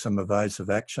 He took some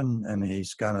evasive action, and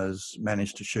his gunners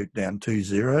managed to shoot down 2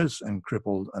 Zeros and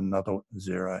crippled another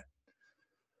Zero.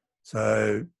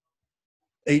 So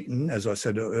Eaton, as I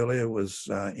said earlier, was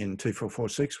in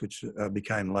 2446, which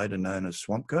became later known as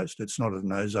Swamp Ghost. It's not a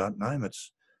Nose-Art name,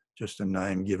 it's just a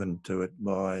name given to it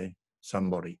by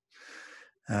somebody.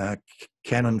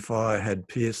 Cannon fire had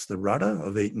pierced the rudder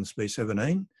of Eaton's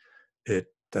B-17.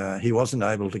 He wasn't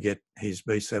able to get his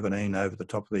B-17 over the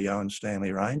top of the Owen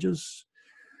Stanley Ranges.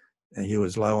 He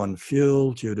was low on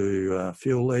fuel due to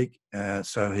fuel leak,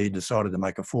 so he decided to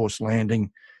make a forced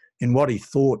landing in what he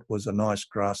thought was a nice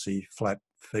grassy flat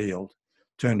field.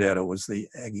 Turned out it was the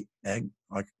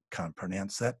I can't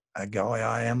pronounce that,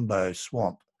 Agaiambo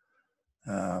Swamp.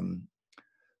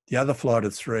 The other flight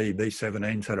of 3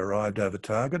 B-17s had arrived over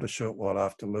target a short while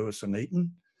after Lewis and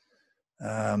Eaton.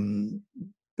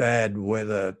 Bad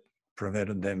weather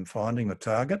prevented them finding the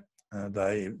target.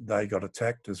 They got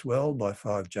attacked as well by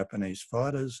 5 Japanese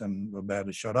fighters and were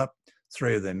badly shot up.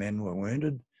 3 of their men were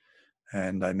wounded,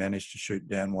 and they managed to shoot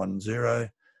down 1 Zero.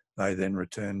 They then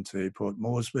returned to Port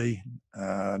Moresby,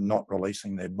 not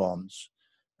releasing their bombs,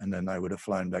 and then they would have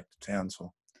flown back to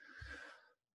Townsville.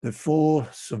 The 4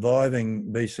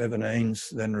 surviving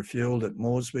B-17s then refueled at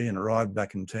Moresby and arrived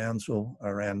back in Townsville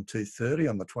around 2:30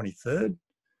 on the 23rd.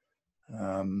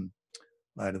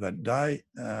 Later that day,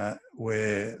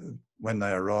 where when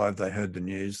they arrived, they heard the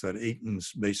news that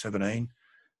Eaton's B-17,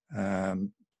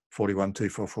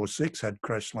 412446, had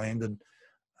crash landed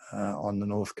on the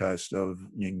north coast of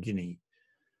New Guinea.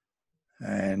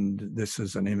 And this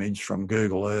is an image from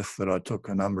Google Earth that I took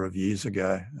a number of years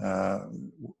ago,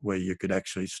 where you could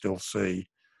actually still see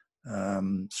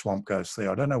Swamp Ghost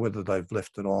there. I don't know whether they've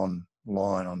left it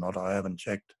online or not. I haven't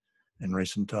checked in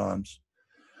recent times.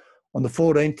 On the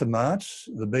 14th of March,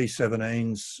 the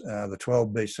B-17s, the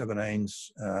 12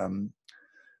 B-17s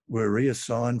were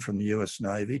reassigned from the US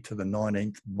Navy to the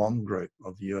 19th Bomb Group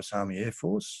of the US Army Air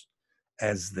Force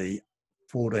as the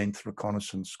 14th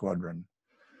Reconnaissance Squadron,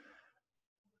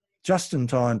 just in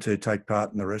time to take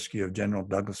part in the rescue of General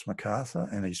Douglas MacArthur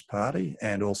and his party,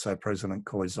 and also President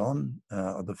Quezon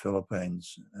of the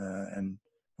Philippines and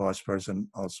Vice President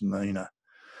Osmeña.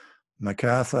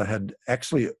 MacArthur had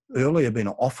actually earlier been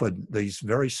offered these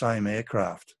very same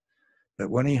aircraft, but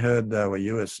when he heard they were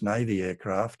US Navy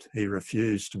aircraft, he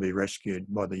refused to be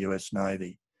rescued by the US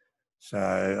Navy. So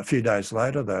a few days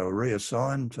later, they were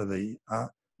reassigned to the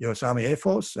US Army Air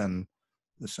Force, and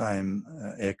the same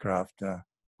aircraft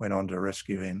went on to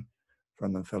rescue him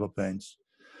from the Philippines.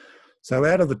 So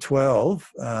out of the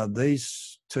 12,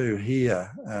 these 2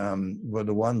 here were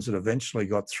the ones that eventually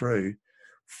got through.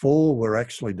 4 were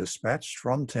actually dispatched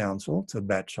from Townsville to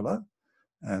Batchelor,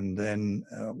 and then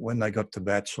when they got to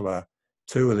Batchelor,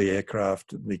 2 of the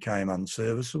aircraft became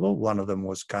unserviceable. One of them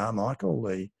was Carmichael,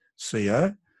 the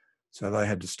CO, so they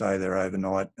had to stay there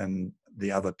overnight, and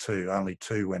the other 2, only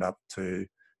 2 went up to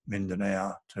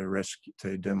Mindanao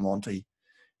to Del Monte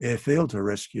Airfield to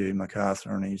rescue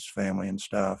MacArthur and his family and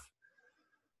staff.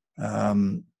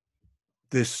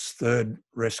 This third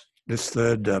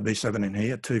B-17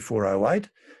 here, 2408,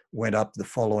 went up the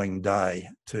following day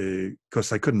because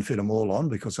they couldn't fit them all on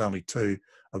because only 2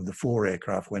 of the 4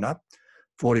 aircraft went up.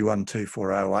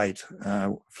 412408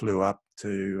 flew up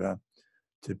to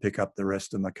pick up the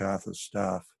rest of MacArthur's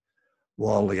staff,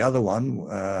 while the other one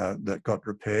that got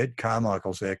repaired,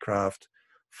 Carmichael's aircraft,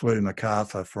 flew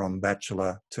MacArthur from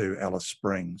Batchelor to Alice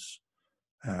Springs,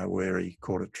 where he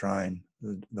caught a train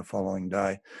the following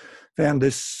day. Found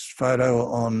this photo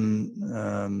on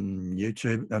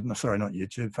YouTube, sorry, not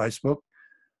YouTube, Facebook.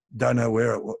 Don't know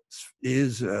where it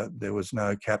is. There was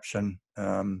no caption.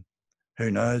 Who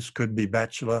knows? Could be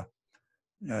Batchelor.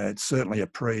 It's certainly a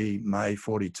pre-May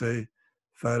 42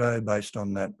 photo based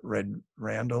on that red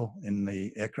roundel in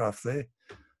the aircraft there.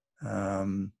 I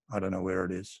don't know where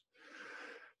it is.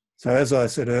 So as I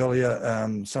said earlier,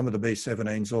 some of the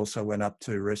B-17s also went up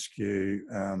to rescue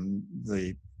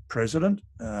the president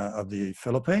of the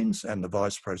Philippines and the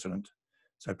vice president.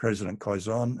 So President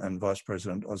Quezon and Vice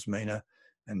President Osmeña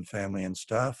and family and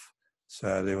staff.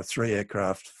 So there were 3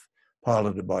 aircraft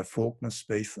piloted by Faulkner,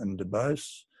 Spieth and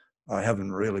DeBose. I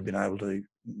haven't really been able to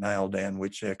nail down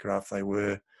which aircraft they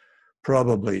were.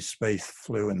 Probably Spieth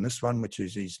flew in this one, which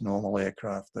is his normal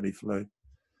aircraft that he flew.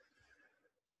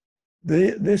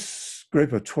 This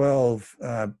group of 12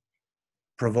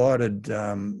 provided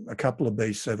a couple of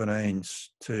B-17s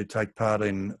to take part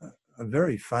in a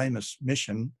very famous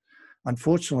mission.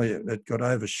 Unfortunately, it got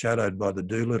overshadowed by the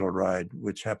Doolittle raid,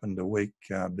 which happened a week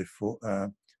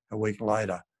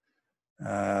later.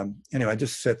 Anyway,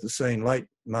 just to set the scene, late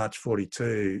March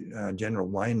 42, General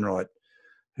Wainwright,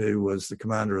 who was the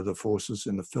commander of the forces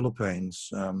in the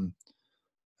Philippines,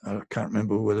 I can't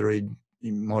remember whether he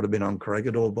might have been on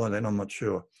Corregidor by then, I'm not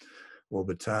sure, or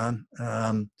Bataan,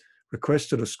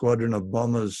 requested a squadron of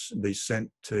bombers be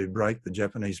sent to break the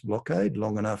Japanese blockade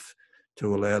long enough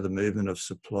to allow the movement of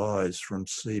supplies from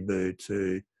Cebu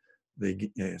to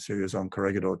so he was on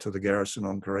Corregidor, to the garrison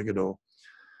on Corregidor.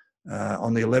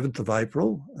 On the 11th of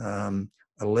April,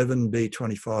 11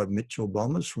 B-25 Mitchell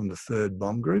bombers from the 3rd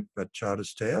Bomb Group at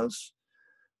Charters Towers,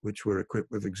 which were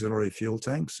equipped with auxiliary fuel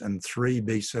tanks, and 3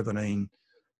 B-17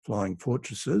 Flying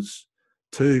Fortresses,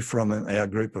 2 from our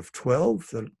group of 12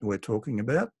 that we're talking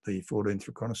about, the 14th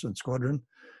Reconnaissance Squadron,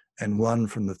 and 1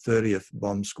 from the 30th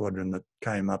Bomb Squadron that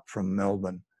came up from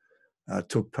Melbourne,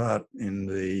 took part in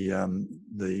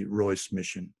the Royce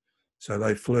mission. So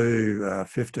they flew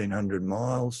 1,500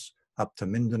 miles up to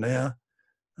Mindanao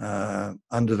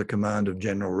under the command of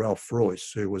General Ralph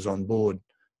Royce, who was on board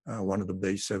one of the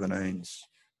B-17s.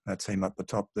 That's him up the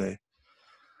top there.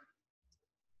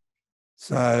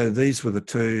 So these were the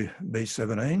 2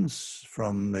 B-17s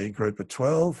from the group of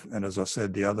 12. And as I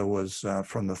said, the other was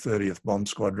from the 30th Bomb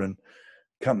Squadron,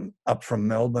 come up from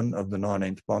Melbourne, of the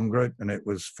 19th Bomb Group, and it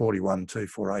was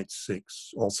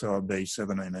 412486, also a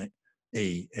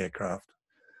B-17E aircraft.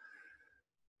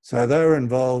 So they were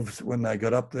involved when they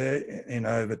got up there in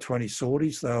over 20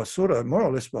 sorties. They were sort of more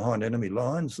or less behind enemy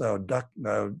lines. They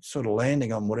were sort of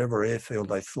landing on whatever airfield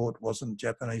they thought wasn't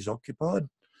Japanese occupied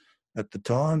at the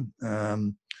time.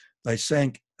 They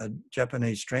sank a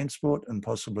Japanese transport and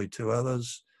possibly 2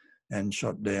 others, and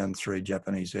shot down 3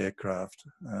 Japanese aircraft.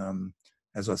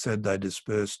 As I said, they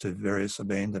dispersed to various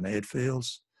abandoned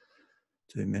airfields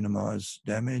to minimise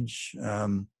damage.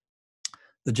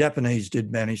 The Japanese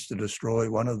did manage to destroy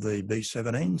one of the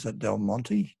B-17s at Del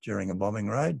Monte during a bombing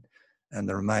raid, and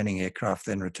the remaining aircraft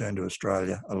then returned to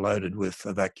Australia, loaded with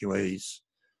evacuees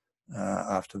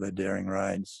after their daring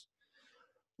raids.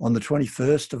 On the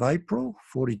 21st of April,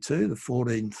 42, the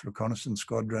 14th Reconnaissance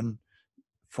Squadron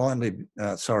became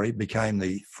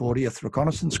the 40th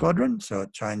Reconnaissance Squadron, so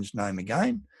it changed name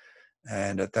again.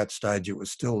 And at that stage, it was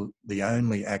still the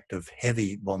only active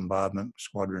heavy bombardment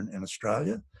squadron in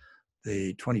Australia.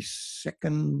 The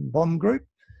 22nd Bomb Group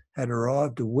had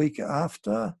arrived a week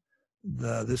after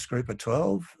this group of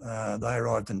 12. They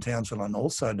arrived in Townsville and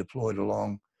also deployed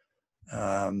along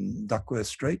Duckworth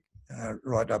Street,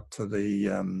 right up to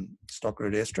the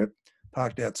Stockroot airstrip,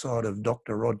 parked outside of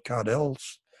Dr. Rod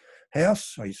Cardell's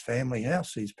house, his family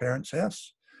house, his parents'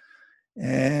 house.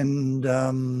 And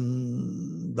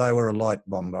they were a light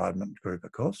bombardment group,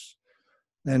 of course.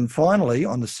 Then finally,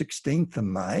 on the 16th of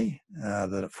May,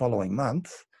 the following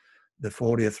month, the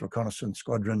 40th Reconnaissance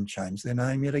Squadron changed their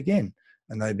name yet again,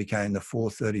 and they became the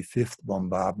 435th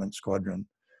Bombardment Squadron,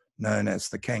 known as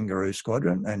the Kangaroo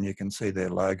Squadron, and you can see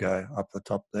their logo up the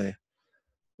top there.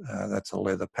 That's a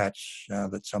leather patch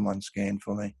that someone scanned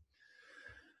for me.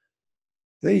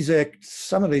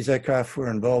 Some of these aircraft were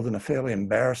involved in a fairly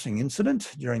embarrassing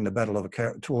incident during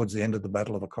the towards the end of the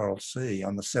Battle of the Coral Sea.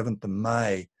 On the 7th of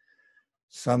May,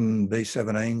 some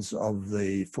B-17s of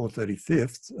the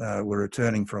 435th were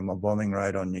returning from a bombing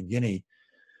raid on New Guinea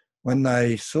when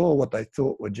they saw what they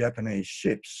thought were Japanese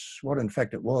ships. What in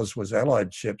fact it was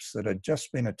Allied ships that had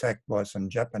just been attacked by some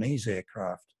Japanese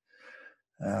aircraft.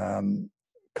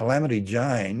 Calamity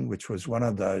Jane, which was one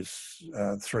of those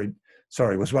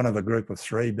was one of a group of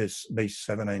 3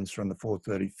 B-17s from the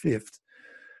 435th,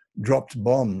 dropped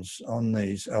bombs on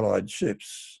these Allied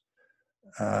ships.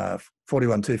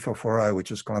 412440,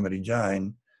 which is Calamity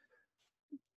Jane,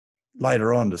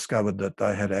 later on discovered that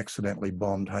they had accidentally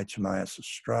bombed HMAS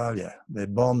Australia. Their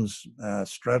bombs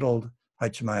straddled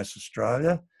HMAS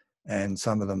Australia, and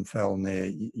some of them fell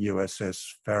near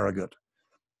USS Farragut.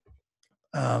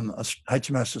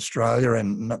 HMAS Australia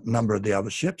and a number of the other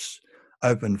ships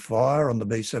opened fire on the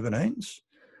B-17s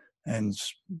and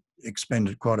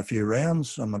expended quite a few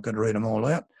rounds. I'm not going to read them all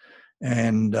out.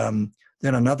 And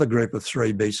then another group of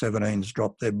 3 B-17s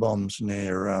dropped their bombs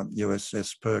near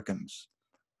USS Perkins.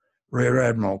 Rear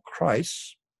Admiral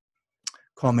Crace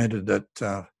commented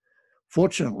that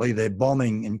fortunately their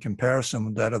bombing in comparison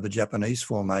with that of the Japanese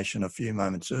formation a few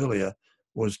moments earlier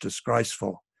was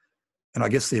disgraceful. And I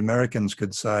guess the Americans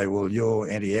could say, well, your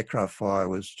anti-aircraft fire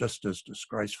was just as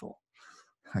disgraceful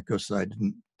because they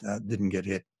didn't get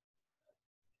hit.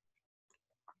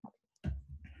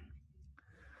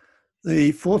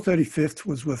 The 435th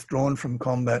was withdrawn from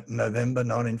combat in November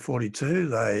 1942.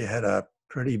 They had a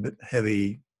pretty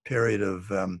heavy period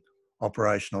of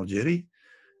operational duty,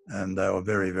 and they were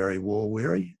very, very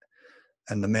war-weary.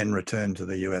 And the men returned to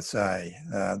the USA.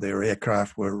 Their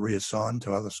aircraft were reassigned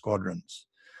to other squadrons.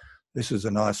 This is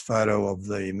a nice photo of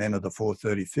the men of the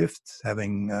 435th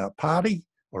having a party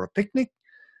or a picnic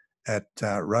at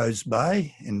Rose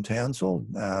Bay in Townsville,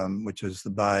 which is the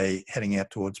bay heading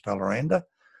out towards Paloranda,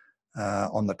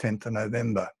 on the 10th of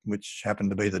November, which happened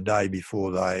to be the day before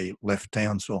they left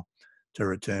Townsville to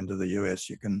return to the US.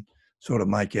 You can sort of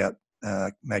make out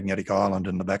Magnetic Island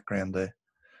in the background there.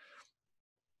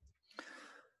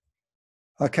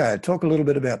 Okay, talk a little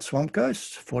bit about Swamp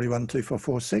Ghost,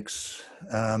 412446.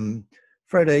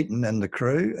 Fred Eaton and the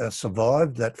crew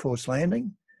survived that forced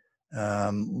landing.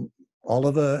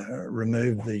 Oliver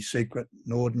removed the secret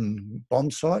Norden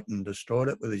bomb site and destroyed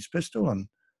it with his pistol and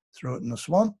threw it in the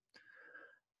swamp.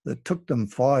 It took them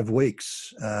 5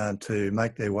 weeks to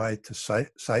make their way to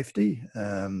safety,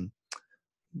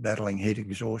 battling heat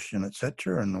exhaustion,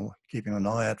 etc., and keeping an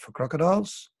eye out for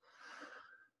crocodiles.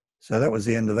 So that was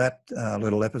the end of that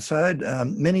little episode.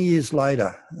 Many years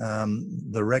later,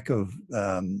 the wreck of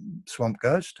Swamp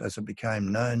Ghost, as it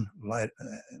became known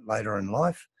later in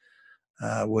life,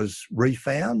 was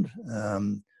refound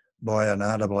by an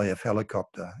RAAF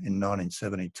helicopter in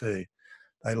 1972.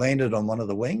 They landed on one of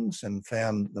the wings and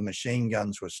found the machine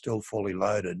guns were still fully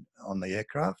loaded on the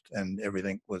aircraft, and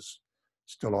everything was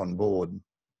still on board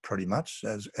pretty much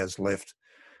as left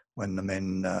when the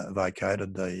men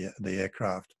vacated the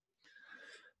aircraft.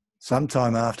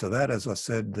 Sometime after that, as I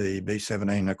said, the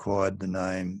B-17 acquired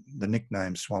the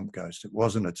nickname Swamp Ghost. It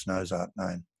wasn't its nose art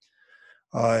name.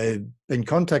 I've been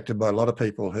contacted by a number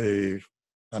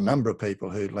of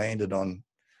people who landed on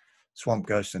Swamp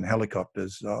Ghost in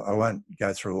helicopters. I won't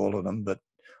go through all of them, but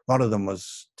one of them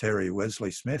was Terry Wesley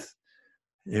Smith.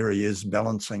 Here he is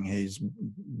balancing his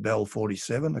Bell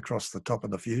 47 across the top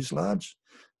of the fuselage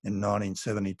in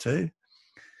 1972.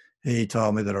 He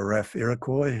told me that a RAF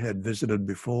Iroquois had visited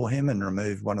before him and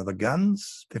removed one of the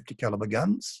guns, 50 caliber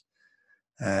guns,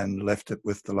 and left it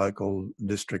with the local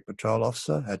district patrol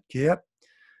officer at Kiev.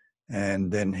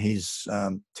 And then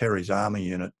Terry's army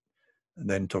unit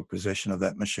then took possession of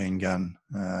that machine gun,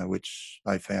 which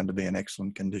they found to be in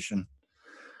excellent condition.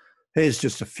 Here's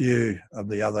just a few of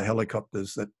the other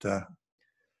helicopters that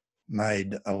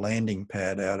made a landing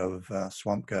pad out of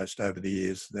Swamp Ghost over the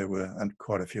years. There were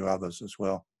quite a few others as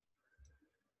well.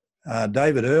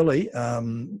 David Early,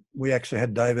 we actually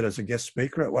had David as a guest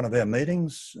speaker at one of our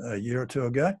meetings a year or two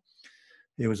ago.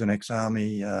 He was an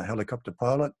ex-Army helicopter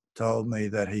pilot, told me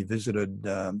that he visited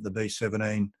the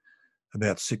B-17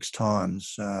 about 6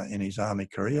 times in his Army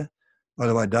career. By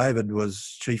the way, David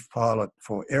was chief pilot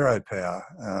for Aeropower,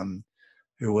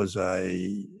 who was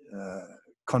a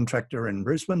contractor in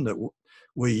Brisbane that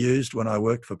we used when I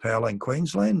worked for Powerline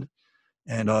Queensland.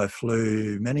 And I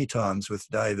flew many times with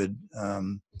David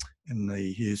in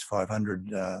the Hughes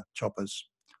 500 choppers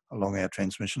along our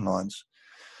transmission lines.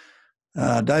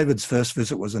 David's first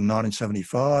visit was in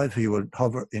 1975. He would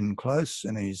hover in close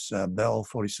in his Bell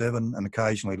 47 and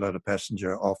occasionally let a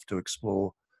passenger off to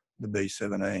explore the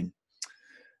B-17.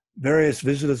 Various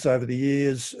visitors over the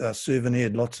years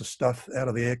souvenired lots of stuff out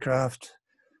of the aircraft.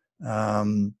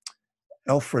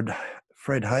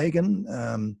 Fred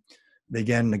Hagen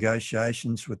began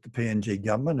negotiations with the PNG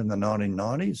government in the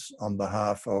 1990s on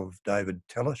behalf of David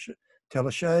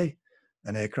Telechet,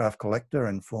 an aircraft collector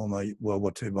and former World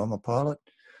War II bomber pilot.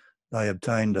 They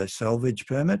obtained a salvage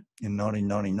permit in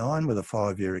 1999 with a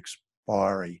 5-year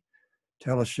expiry.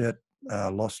 Telechet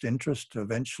lost interest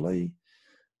eventually,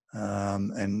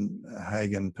 and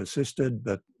Hagen persisted,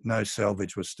 but no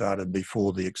salvage was started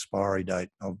before the expiry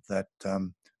date of that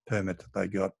permit that they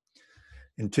got.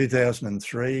 In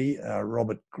 2003,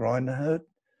 Robert Greinert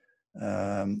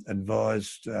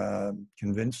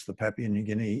convinced the Papua New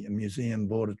Guinea Museum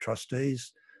Board of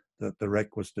Trustees that the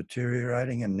wreck was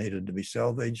deteriorating and needed to be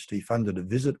salvaged. He funded a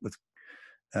visit with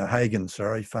Hagen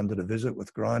funded a visit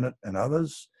with Greinert and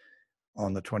others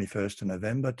on the 21st of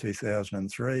November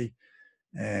 2003.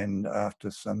 And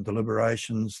after some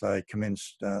deliberations, they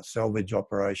commenced salvage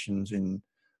operations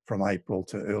from April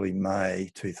to early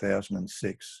May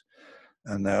 2006.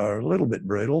 And they were a little bit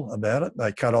brutal about it.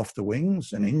 They cut off the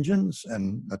wings and engines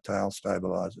and the tail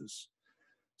stabilizers.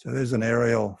 So there's an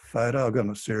aerial photo. I've got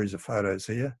a series of photos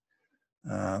here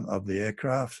of the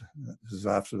aircraft. This is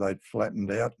after they'd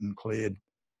flattened out and cleared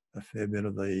a fair bit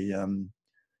of the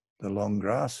long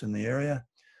grass in the area.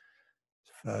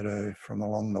 Photo from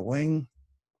along the wing.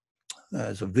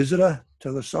 There's a visitor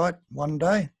to the site one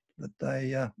day. that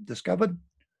they discovered.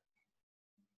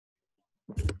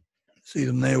 See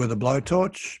them there with a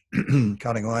blowtorch,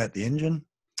 cutting away at the engine,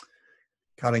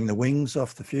 cutting the wings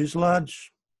off the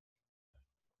fuselage.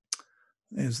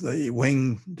 There's the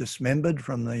wing dismembered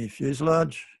from the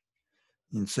fuselage.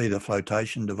 You can see the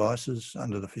flotation devices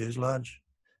under the fuselage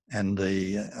and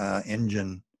the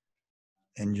engine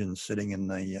sitting in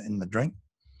the drink.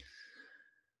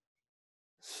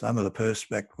 Some of the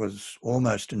perspex was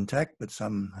almost intact, but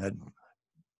some had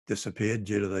disappeared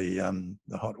due to the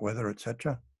hot weather,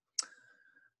 etc.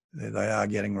 There they are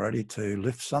getting ready to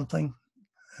lift something,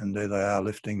 and there they are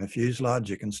lifting the fuselage.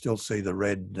 You can still see the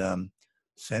red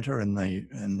centre in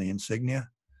the insignia.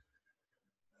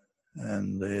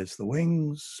 And there's the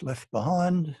wings left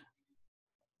behind.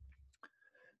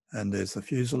 And there's the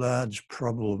fuselage,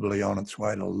 probably on its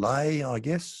way to Lae, I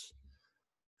guess.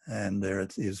 And there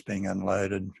it is being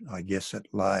unloaded, I guess, at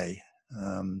Lae.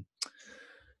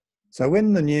 So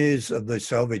when the news of the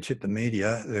salvage hit the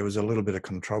media, there was a little bit of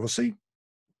controversy,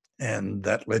 and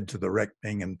that led to the wreck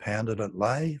being impounded at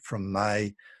Lae from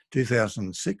May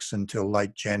 2006 until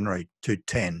late January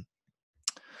 2010.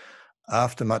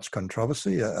 After much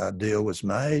controversy, a deal was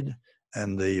made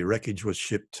and the wreckage was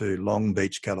shipped to Long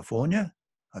Beach, California.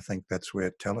 I think that's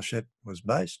where Teleshet was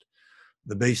based.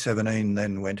 The B-17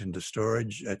 then went into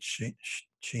storage at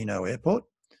Chino Airport.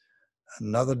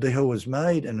 Another deal was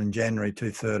made, and in January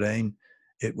 2013,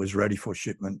 it was ready for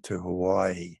shipment to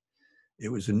Hawaii. It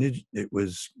was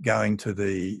going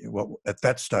to what at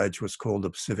that stage was called the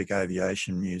Pacific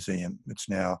Aviation Museum. It's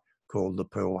now called the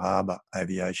Pearl Harbor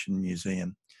Aviation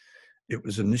Museum. It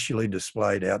was initially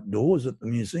displayed outdoors at the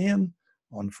museum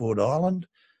on Ford Island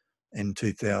in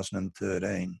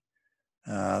 2013.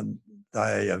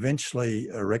 They eventually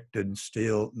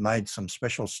made some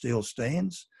special steel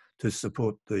stands to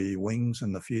support the wings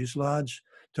and the fuselage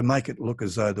to make it look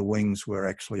as though the wings were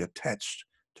actually attached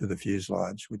to the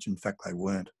fuselage, which in fact they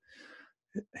weren't.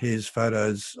 Here's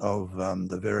photos of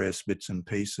the various bits and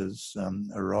pieces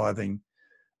arriving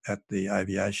at the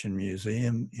Aviation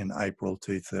Museum in April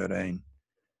 2013.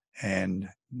 And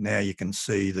now you can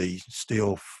see the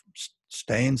steel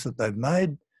stands that they've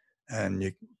made, and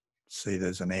you see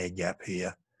there's an air gap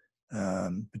here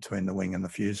between the wing and the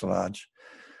fuselage.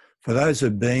 For those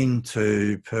who've been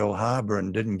to Pearl Harbor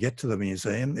and didn't get to the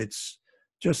museum, it's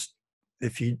just,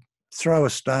 if you throw a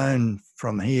stone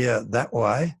from here that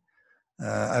way,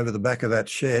 over the back of that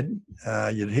shed,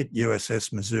 you'd hit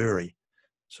USS Missouri.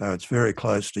 So it's very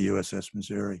close to USS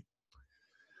Missouri.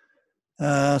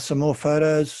 Some more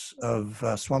photos of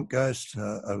Swamp Ghost,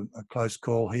 a close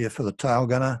call here for the tail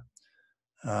gunner.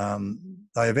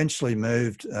 They eventually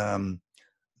moved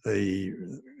the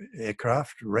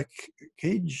aircraft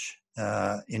wreckage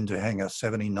into Hangar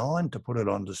 79 to put it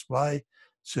on display,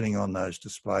 sitting on those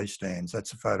display stands.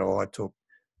 That's a photo I took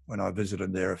when I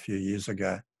visited there a few years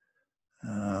ago.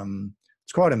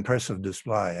 It's quite an impressive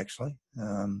display, actually.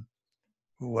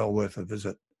 Well worth a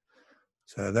visit.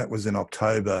 So that was in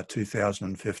October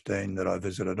 2015 that I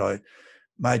visited. I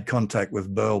made contact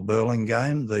with Burl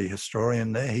Burlingame, the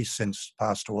historian there. He's since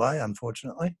passed away,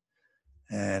 unfortunately.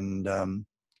 And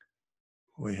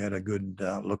we had a good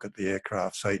look at the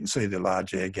aircraft. So you can see the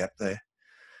large air gap there.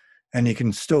 And you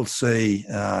can still see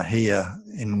here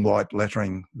in white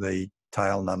lettering the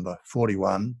tail number,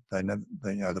 41.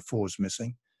 The 4's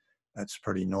missing. That's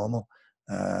pretty normal.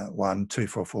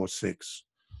 12446.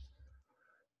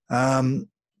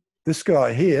 This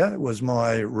guy here was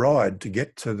my ride to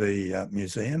get to the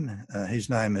museum. His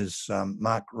name is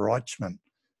Mark Reichman.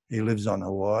 He lives on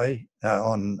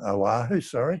Oahu,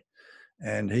 sorry,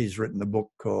 and he's written a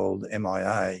book called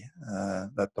MIA,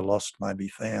 That the Lost May Be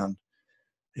Found.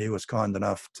 He was kind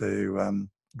enough to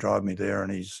drive me there in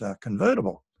his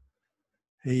convertible.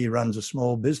 He runs a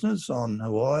small business on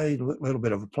Hawaii. A little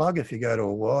bit of a plug: if you go to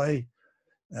Hawaii,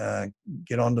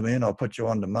 get onto me and I'll put you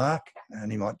on to Mark,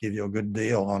 and he might give you a good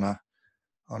deal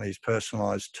on his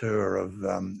personalised tour of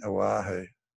Oahu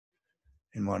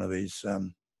in one of these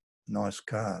nice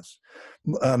cars.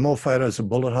 More photos of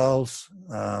bullet holes.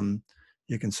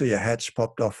 You can see a hatch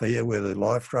popped off here where the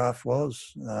life raft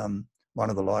was, one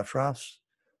of the life rafts.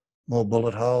 More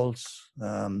bullet holes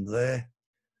there,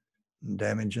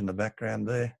 damage in the background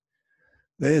there.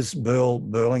 There's Burl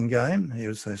Burlingame. He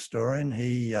was the historian.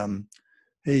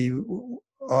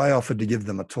 I offered to give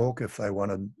them a talk if they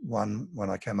wanted one when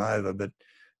I came over, but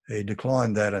he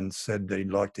declined that and said that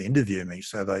he'd like to interview me.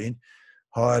 So they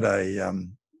hired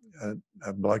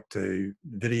a bloke to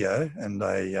video, and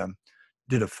they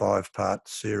did a 5-part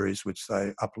series which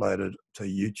they uploaded to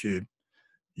YouTube.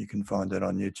 You can find that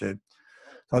on YouTube.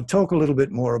 I'll talk a little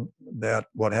bit more about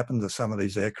what happened to some of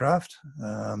these aircraft.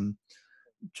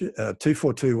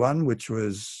 2421, which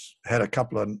had a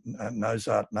couple of nose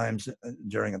art names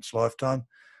during its lifetime.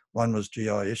 One was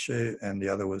GI Issue and the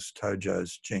other was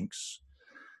Tojo's Jinx.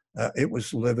 It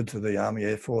was delivered to the Army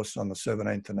Air Force on the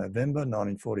 17th of November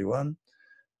 1941.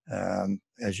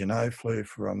 As you know, flew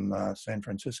from San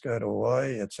Francisco to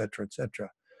Hawaii, etc.,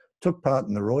 etc. Took part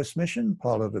in the Royce mission,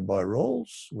 piloted by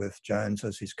Rawls, with Jones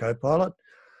as his co-pilot.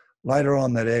 Later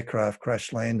on, that aircraft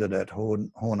crash-landed at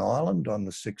Horn Island on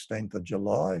the 16th of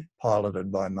July,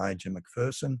 piloted by Major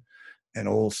McPherson, and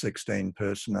all 16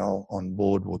 personnel on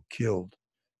board were killed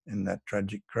in that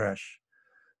tragic crash.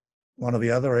 One of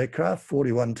the other aircraft,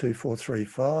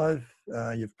 41-2435,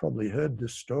 you've probably heard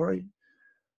this story.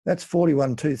 That's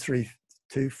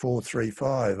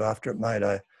 41-2435 after it made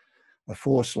a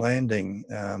forced landing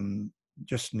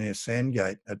just near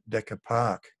Sandgate at Decker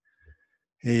Park.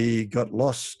 He got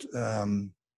lost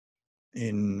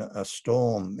in a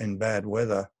storm, in bad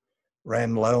weather,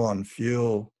 ran low on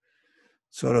fuel,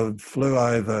 sort of flew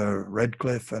over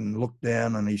Redcliffe and looked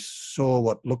down, and he saw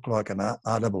what looked like an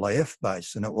RAAF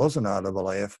base, and it was an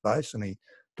RAAF base, and he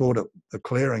thought the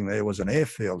clearing there was an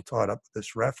airfield tied up with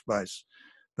this RAF base,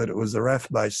 but it was the RAF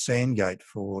base Sandgate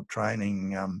for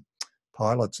training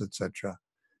pilots, etc.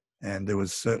 And there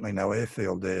was certainly no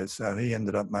airfield there, so he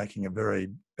ended up making a very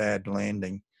bad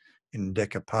landing in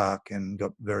Decker Park and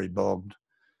got very bogged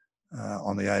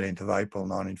on the 18th of April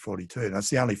 1942. And that's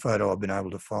the only photo I've been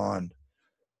able to find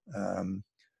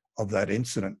of that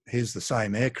incident. Here's the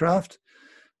same aircraft.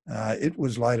 It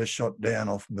was later shot down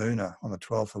off Boona on the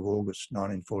 12th of August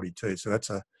 1942. So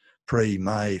that's a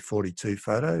pre-May 42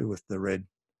 photo with the red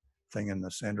thing in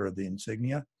the centre of the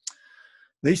insignia.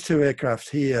 These two aircraft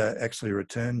here actually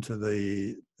returned to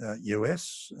the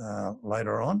US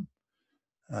later on.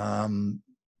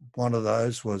 One of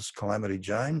those was Calamity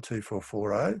Jane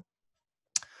 2440.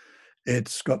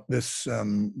 It's got this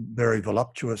very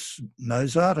voluptuous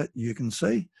nose art, you can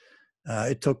see.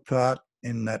 It took part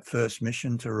in that first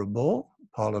mission to Rabaul,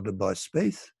 piloted by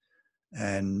Spieth,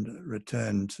 and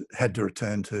had to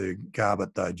return to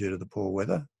Garbutt though due to the poor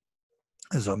weather,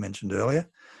 as I mentioned earlier.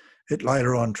 It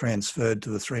later on transferred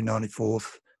to the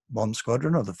 394th Bomb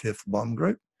Squadron of the 5th Bomb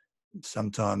Group,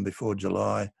 sometime before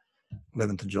 11th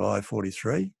of July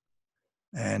 43,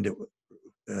 and it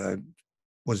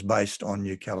was based on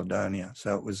New Caledonia.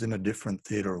 So it was in a different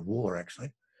theatre of war,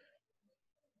 actually.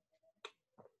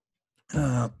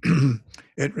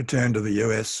 It returned to the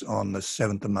US on the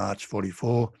 7th of March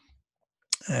 44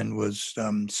 and was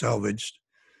salvaged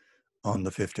on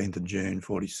the 15th of June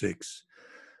 46.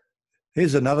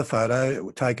 Here's another photo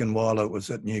taken while it was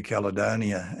at New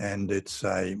Caledonia, and it's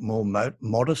a more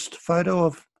modest photo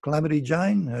of Calamity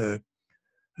Jane. Her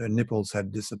nipples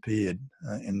had disappeared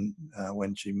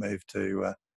when she moved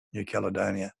to New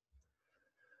Caledonia.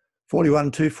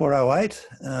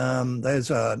 41-2408,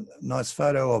 there's a nice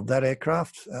photo of that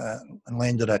aircraft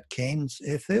landed at Cairns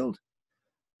Airfield.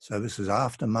 So this is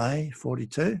after May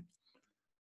 42,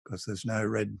 because there's no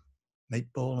red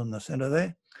meatball in the centre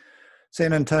there.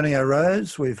 San Antonio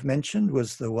Rose, we've mentioned,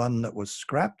 was the one that was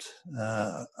scrapped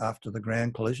after the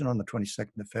ground collision on the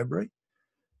 22nd of February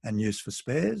and used for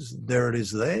spares. There it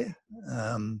is there.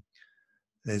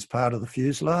 There's part of the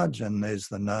fuselage and there's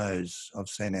the nose of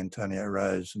San Antonio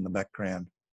Rose in the background.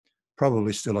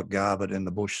 Probably still at Garbutt in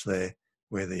the bush there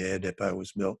where the air depot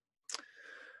was built.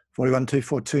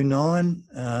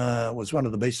 41-2429 was one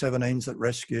of the B-17s that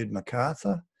rescued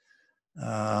MacArthur.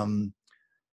 On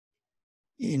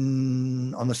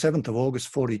the 7th of August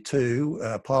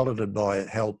 42, piloted by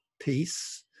Hal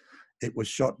Peace, it was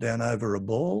shot down over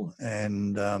Rabaul,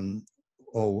 and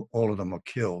all of them were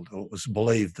killed, or it was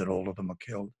believed that all of them were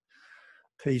killed.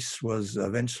 Peace was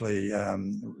eventually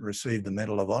received the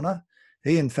Medal of Honor.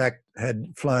 He, in fact,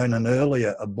 had flown an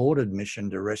earlier aborted mission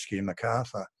to rescue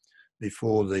MacArthur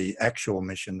before the actual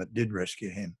mission that did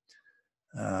rescue him.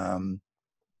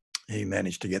 He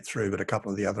managed to get through, but a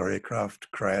couple of the other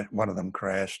aircraft crashed. One of them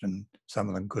crashed and some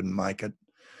of them couldn't make it.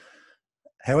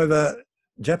 However,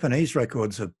 Japanese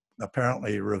records have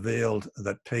apparently revealed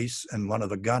that Peace and one of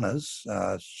the gunners,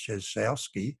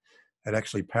 Szewski, had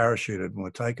actually parachuted and were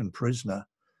taken prisoner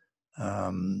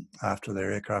after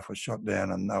their aircraft was shot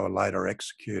down, and they were later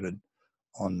executed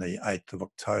on the 8th of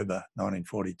October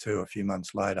 1942, a few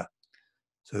months later.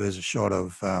 So there's a shot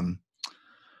of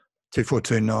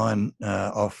 2429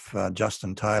 off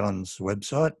Justin Taylor's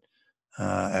website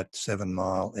at 7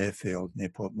 Mile Airfield near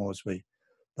Port Moresby.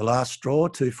 The last straw,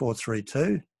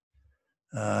 2432.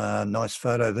 Nice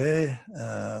photo there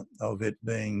of it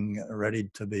being ready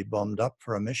to be bombed up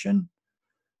for a mission.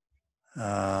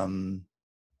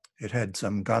 It had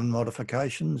some gun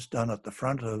modifications done at the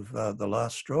front of the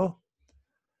last straw.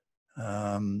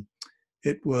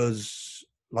 It was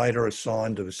later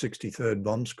assigned to the 63rd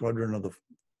Bomb Squadron of the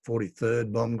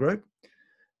 43rd Bomb Group.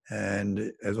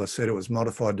 And as I said, it was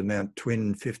modified to mount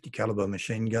twin 50 caliber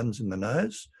machine guns in the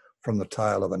nose from the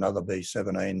tail of another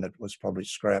B-17 that was probably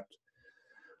scrapped.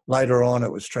 Later on,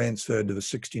 it was transferred to the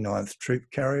 69th Troop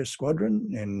Carrier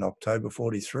Squadron in October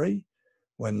 43,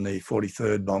 when the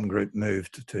 43rd Bomb Group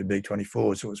moved to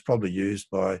B-24. So it was probably used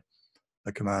by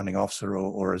the commanding officer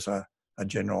or as a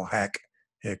general hack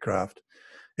aircraft.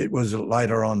 It was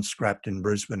later on scrapped in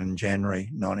Brisbane in January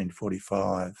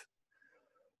 1945.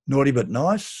 Naughty but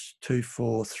nice,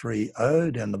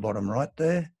 2430 down the bottom right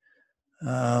there.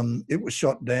 It was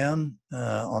shot down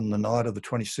on the night of the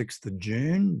 26th of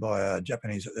June by a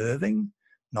Japanese Irving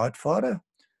night fighter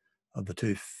of the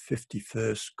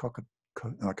 251st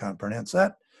I can't pronounce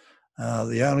that.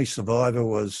 The only survivor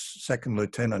was Second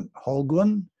Lieutenant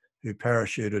Holguin, who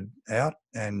parachuted out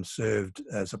and served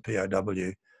as a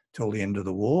POW till the end of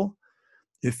the war.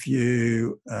 If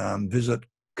you visit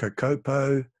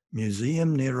Kokopo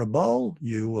Museum near Rabaul,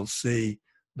 you will see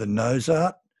the nose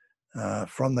art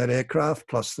from that aircraft,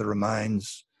 plus the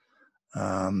remains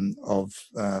of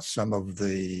some of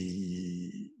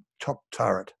the top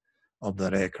turret of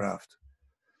that aircraft.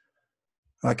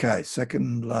 Okay,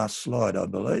 second last slide, I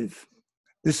believe.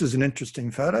 This is an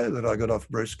interesting photo that I got off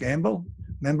Bruce Gamble.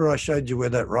 Remember I showed you where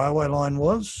that railway line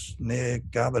was near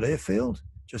Garbutt Airfield,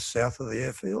 just south of the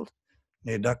airfield,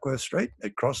 near Duckworth Street?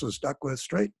 It crosses Duckworth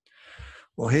Street.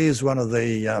 Well, here's one of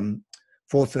the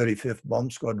 435th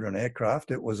Bomb Squadron aircraft.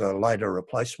 It was a later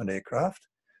replacement aircraft,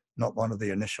 not one of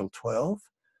the initial 12.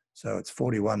 So it's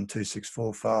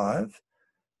 412645,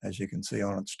 as you can see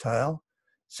on its tail,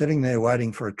 sitting there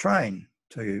waiting for a train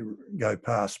to go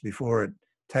past before it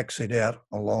taxied out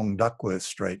along Duckworth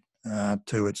Street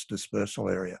to its dispersal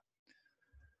area.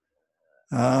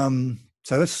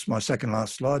 So this is my second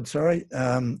last slide, sorry.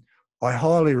 I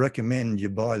highly recommend you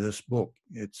buy this book.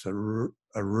 It's a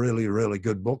really, really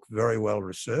good book, very well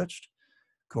researched,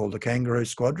 called The Kangaroo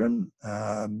Squadron,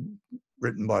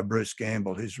 written by Bruce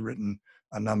Gamble, who's written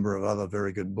a number of other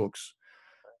very good books.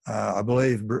 I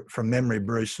believe, from memory,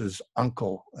 Bruce's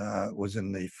uncle was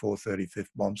in the 435th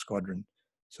Bomb Squadron.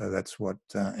 So that's what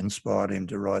inspired him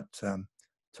to write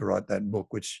that book,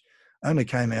 which only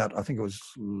came out, I think it was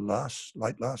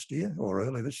late last year or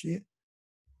early this year.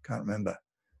 Can't remember.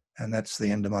 And that's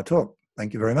the end of my talk.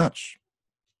 Thank you very much.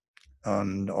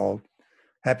 And I'll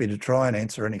happy to try and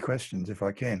answer any questions if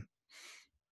I can.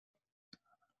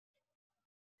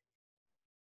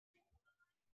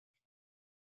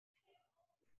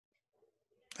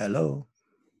 Hello.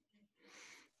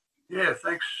 Yeah,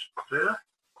 thanks, Peter.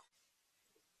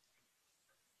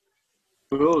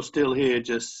 We're all still here,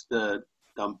 just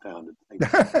dumbfounded.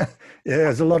 Yeah,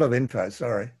 there's a lot of info.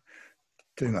 Sorry.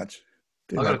 Too much.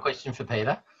 I've got a question for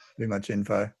Peter. Too much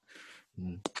info.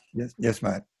 Yes,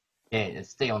 mate. Yeah,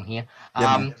 it's Dion here.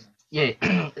 Yeah,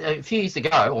 a few years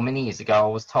ago, or many years ago,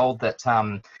 I was told that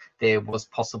there was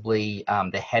possibly,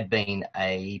 there had been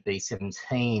a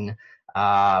B-17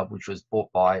 which was bought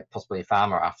by possibly a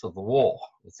farmer after the war.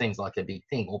 It seems like a big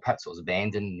thing, or perhaps it was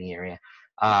abandoned in the area.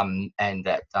 And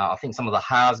that I think some of the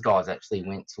Haas guys actually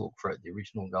went to look for it, the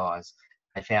original guys.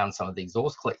 They found some of the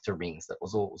exhaust collector rings. That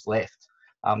was all that was left.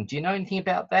 Do you know anything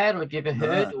about that, or have you ever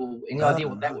heard, or any idea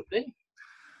what that would be?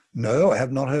 No, I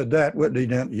have not heard that. What, do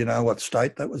you know what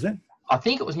state that was in? I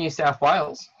think it was New South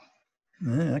Wales.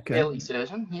 Yeah, okay. Fairly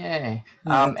certain, yeah.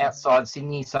 Outside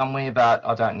Sydney somewhere, but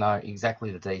I don't know exactly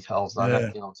the details. I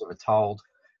don't think I was ever told.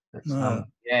 But,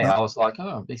 I was like,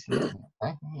 oh, be significant.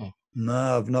 Okay? Yeah.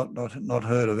 No, I've not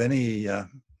heard of any.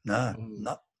 No,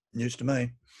 news to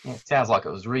me. Yeah, it sounds like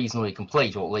it was reasonably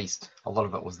complete, or at least a lot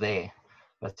of it was there.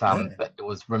 But but it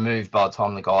was removed by the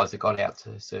time the guys that got out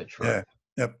to search for it.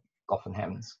 Yep. Often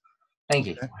happens. Thank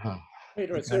you. Okay.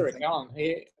 Peter, it's Eric Allen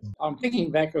here. I'm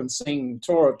thinking back on seeing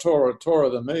Tora,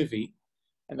 the movie,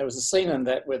 and there was a scene in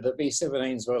that where the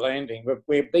B-17s were landing,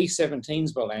 where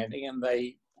B-17s were landing, and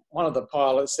one of the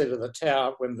pilots said to the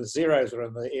tower when the Zeros were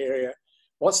in the area,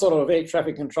 "What sort of air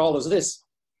traffic control is this?"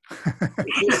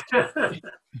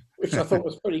 Which I thought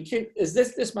was pretty cute.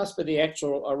 This must be the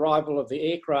actual arrival of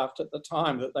the aircraft at the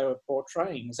time that they were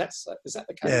portraying. Is that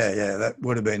the case? Yeah, that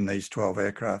would have been these 12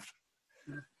 aircraft.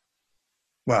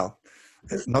 Well,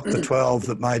 not the 12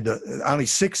 that made only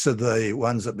 6 of the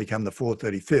ones that become the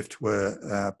 435th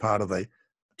were part of the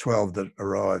 12 that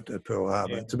arrived at Pearl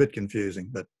Harbor. Yeah. It's a bit confusing,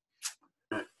 but.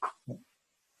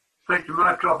 Thank you.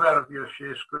 Might drop out of your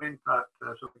share screen part so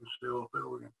we can see all the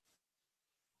people again.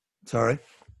 Sorry?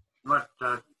 might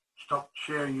stop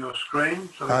sharing your screen.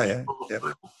 So Oh, yeah. Yep.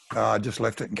 I just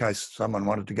left it in case someone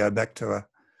wanted to go back to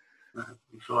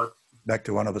back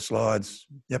to one of the slides.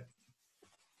 Yep.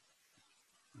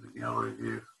 The gallery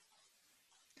view.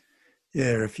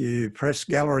 Yeah, if you press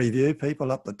gallery view,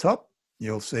 people up the top,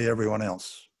 you'll see everyone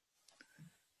else.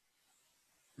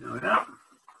 There we are.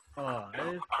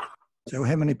 5. So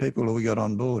how many people have we got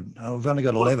on board? Oh, we've only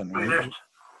got 11. Left.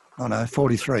 Oh, no,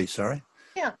 43, sorry.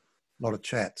 Yeah. A lot of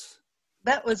chats.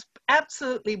 That was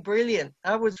absolutely brilliant.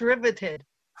 I was riveted.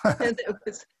 And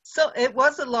it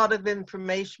was a lot of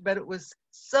information, but it was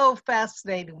so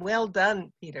fascinating. Well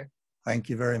done, Peter. Thank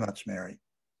you very much, Mary.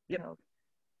 You know,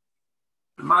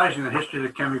 Amazing the history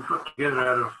that can be put together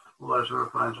out of all those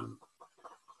aeroplanes and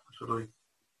sort of.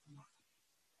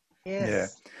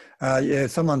 yes. Yeah,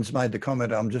 someone's made the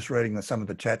comment. I'm just reading some of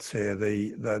the chats here.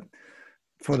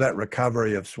 For that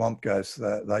recovery of Swamp Ghost,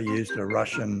 they used a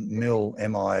Russian Mil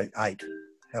Mi-8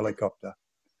 helicopter.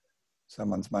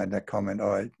 Someone's made that comment.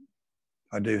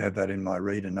 I do have that in my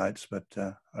reader notes, but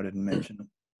I didn't mention it.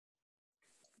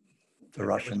 The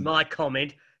Russian. That was my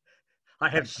comment. I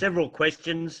have several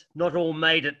questions. Not all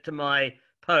made it to my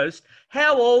post.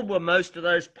 How old were most of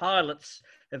those pilots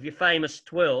of your famous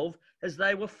 12 as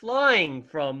they were flying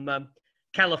from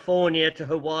California to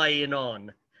Hawaii and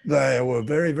on? They were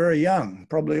very, very young,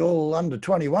 probably all under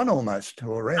 21 almost,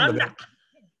 or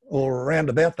around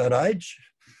about that age.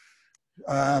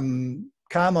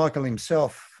 Carmichael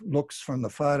himself looks from the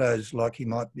photos like he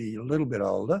might be a little bit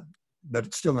older, but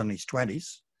it's still in his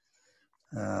 20s.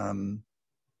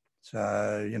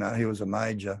 So, you know, he was a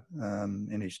major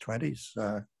in his 20s.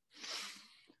 So,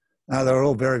 no, they were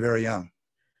all very, very young.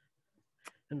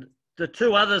 And the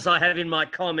two others I have in my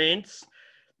comments,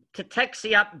 to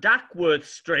taxi up Duckworth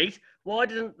Street, why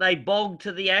didn't they bog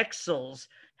to the axles?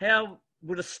 How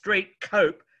would a street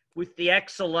cope with the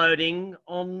axle loading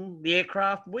on the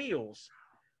aircraft wheels?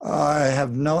 I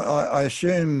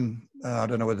assume, I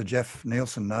don't know whether Jeff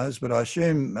Nielsen knows, but I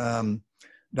assume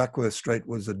Duckworth Street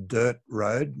was a dirt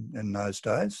road in those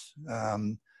days.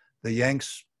 The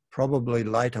Yanks probably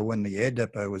later, when the air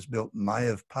depot was built, may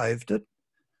have paved it.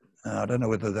 I don't know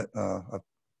whether that, I've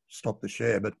stopped the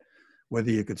share, but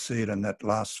whether you could see it in that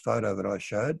last photo that I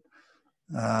showed.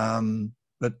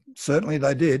 But certainly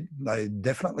they did. They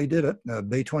definitely did it.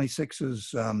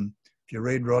 B-26s, if you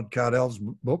read Rod Cardell's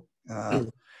book,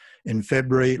 in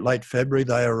February, late February,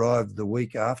 they arrived the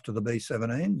week after the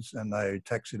B-17s, and they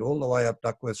taxied all the way up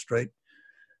Duckworth Street,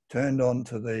 turned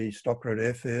onto the Stockroad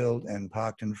Airfield and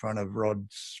parked in front of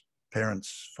Rod's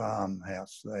parents'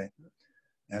 farmhouse there.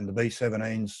 And the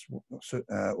B-17s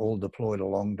all deployed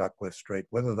along Duckworth Street.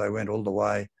 Whether they went all the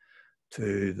way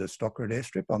to the Stockroad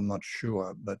airstrip, I'm not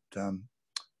sure, but it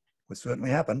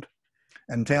certainly happened.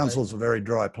 And Townsville's a very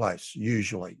dry place,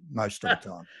 usually, most of the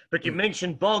time. But you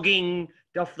mentioned bogging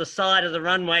off the side of the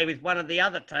runway with one of the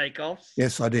other takeoffs.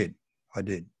 Yes, I did. I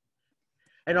did.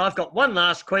 And I've got one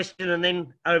last question and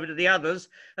then over to the others.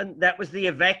 And that was the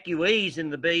evacuees in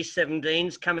the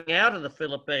B-17s coming out of the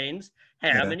Philippines.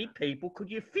 How many people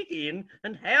could you fit in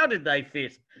and how did they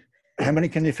fit? How many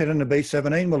can you fit in a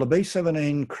B-17? Well, a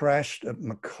B-17 crashed at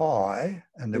Mackay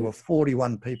and there were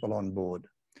 41 people on board.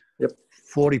 Yep.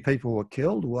 40 people were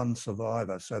killed, one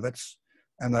survivor. So that's,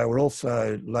 and they were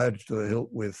also loaded to the hilt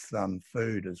with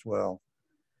food as well.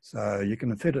 So you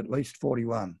can fit at least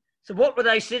 41. So what were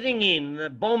they sitting in? The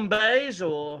Bombays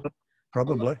or?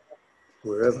 Probably.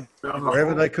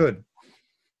 Wherever they could.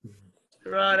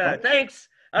 Righto, thanks.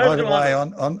 By the way,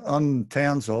 on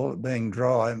Townsville, being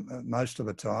dry most of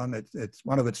the time, it's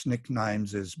one of its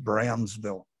nicknames is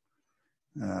Brownsville.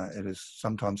 It is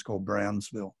sometimes called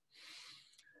Brownsville.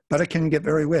 But it can get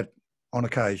very wet on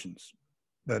occasions.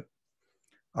 But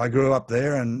I grew up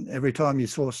there and every time you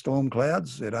saw storm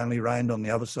clouds, it only rained on the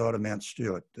other side of Mount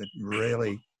Stewart. It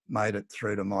rarely made it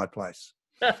through to my place.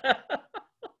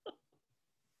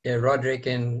 Yeah, Roderick,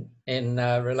 in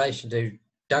relation to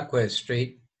Duckworth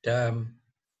Street,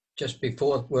 just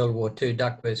before World War II,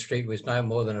 Duckworth Street was no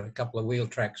more than a couple of wheel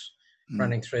tracks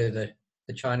running through the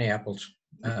China apples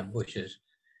bushes.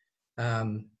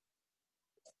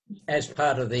 As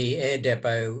part of the air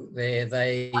depot there,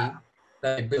 they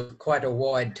built quite a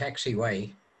wide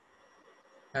taxiway.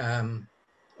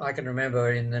 I can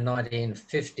remember in the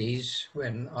 1950s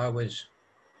when I was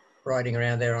riding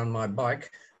around there on my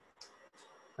bike,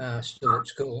 still at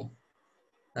school.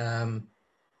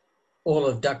 All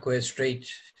of Duckworth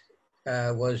Street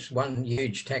was one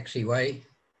huge taxiway,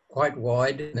 quite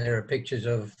wide. And there are pictures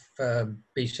of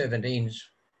B-17s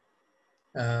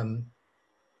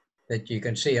that you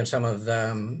can see on some of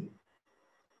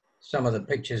some of the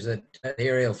pictures that the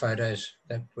aerial photos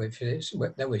that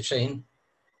we've seen.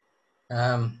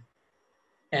 And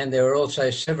there were also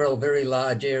several very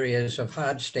large areas of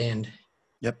hard stand.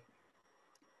 Yep.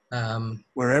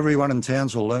 Where everyone in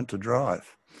Townsville learnt to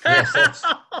drive. Yes,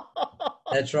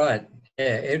 that's right.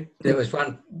 Yeah, there was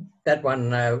one. That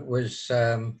one was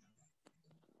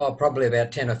probably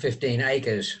about 10 or 15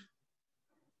 acres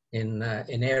in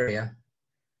area,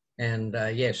 and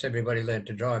yes, everybody learnt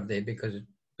to drive there because it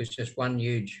was just one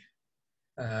huge.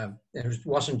 It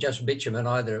wasn't just bitumen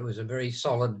either; it was a very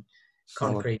solid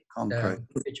concrete.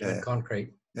 Bitumen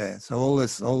concrete. Yeah. So all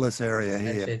this area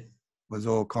here was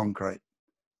all concrete.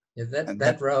 Yeah,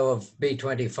 that row of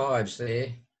B-25s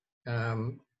there.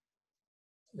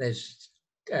 There's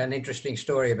an interesting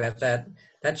story about that.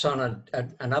 That's on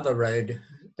another road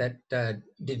that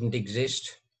didn't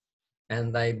exist,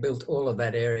 and they built all of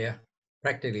that area.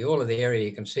 Practically all of the area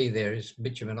you can see there is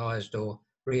bitumenized or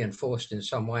reinforced in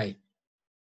some way.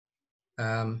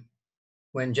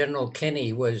 When General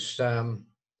Kenny was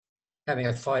having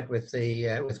a fight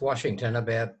with Washington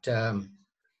about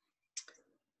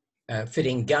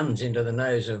fitting guns into the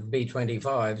nose of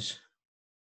B-25s,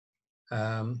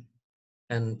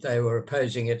 and they were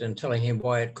opposing it and telling him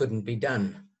why it couldn't be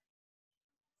done.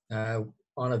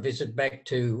 On a visit back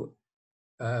to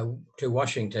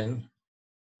Washington,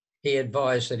 he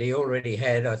advised that he already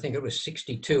had, I think it was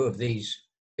 62 of these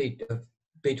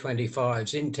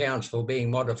B-25s in Townsville being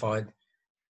modified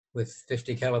with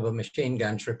 50 caliber machine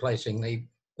guns replacing the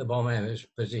bomb ammo's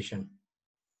position.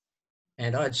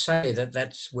 And I'd say that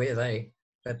that's where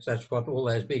that's what all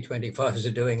those B-25s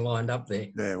are doing lined up there.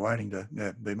 Yeah, waiting to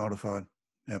be modified.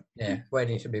 Yep. Yeah,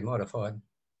 waiting to be modified.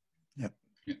 Yep.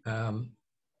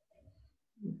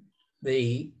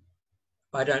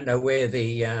 I don't know where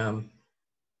the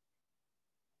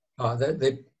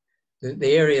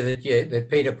area that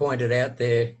Peter pointed out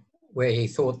there, where he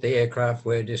thought the aircraft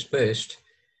were dispersed,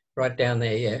 right down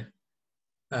there.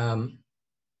 Yeah.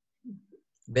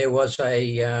 There was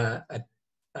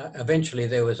eventually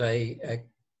there was a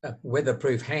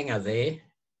weatherproof hangar there,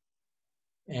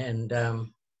 and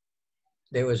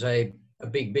there was a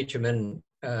big bitumen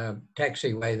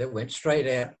taxiway that went straight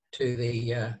out to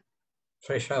the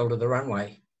threshold of the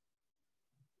runway.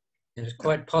 And it's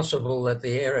quite possible that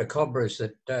the Aerocobras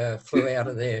that flew out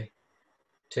of there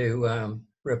to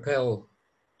repel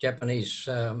Japanese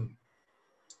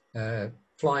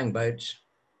flying boats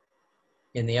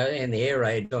in the air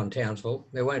raids on Townsville.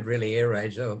 They weren't really air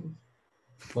raids; they were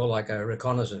more like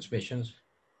reconnaissance missions.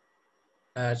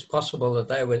 It's possible that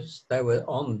they were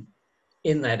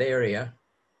in that area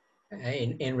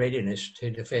in readiness to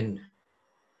defend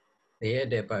the air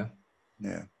depot.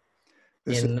 Yeah.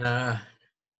 In the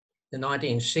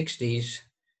 1960s,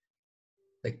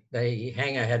 the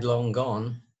hangar had long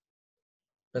gone,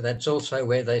 but that's also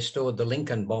where they stored the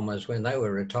Lincoln bombers when they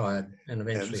were retired and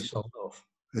eventually sold off.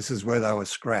 This is where they were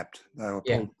scrapped. They were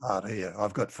pulled apart here.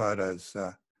 I've got photos.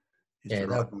 They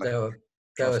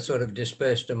were sort of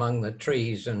dispersed among the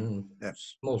trees and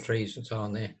small trees and so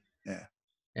on there. Yeah.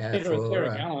 Peter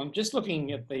Allen, just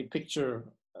looking at the picture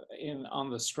on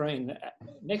the screen,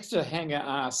 next to hangar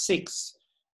R6,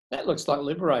 that looks like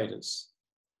Liberators.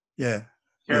 Yeah,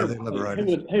 they're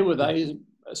Liberators. Who were they?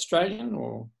 Australian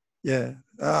or? Yeah.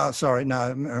 Sorry,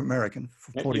 no, American.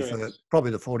 43rd,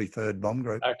 probably the 43rd Bomb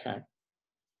Group. Okay.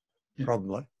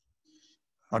 Probably.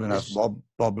 I don't know if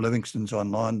Bob Livingston's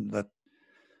online. That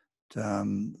I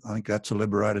think that's a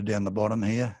Liberator down the bottom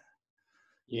here.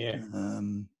 Yeah.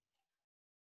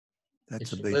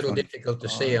 It's a little difficult to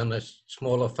see on this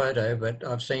smaller photo, but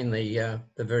I've seen the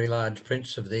very large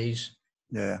prints of these.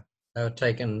 Yeah. They were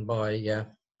taken by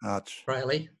Arch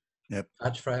Fraley. Yep.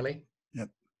 Arch Fraley. Yep.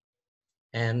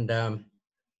 And I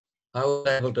was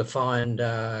able to find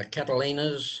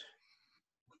Catalinas,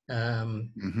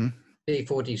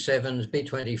 B-47s,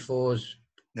 B-24s,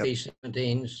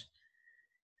 B-17s.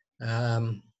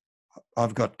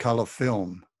 I've got colour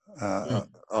film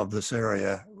of this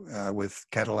area with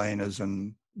Catalinas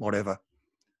and whatever.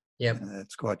 Yep.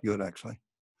 It's quite good, actually.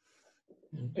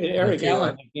 Eric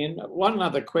Allen again. One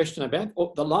other question about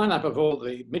the lineup of all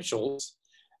the Mitchells.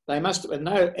 They must have been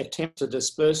no attempt to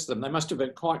disperse them. They must have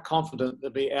been quite confident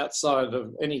they'd be outside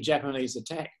of any Japanese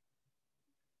attack.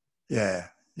 Yeah,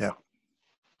 yeah.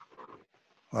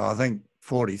 Well, I think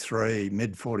 43,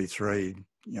 mid-43,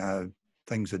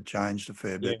 things had changed a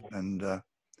fair bit and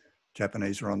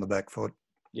Japanese were on the back foot.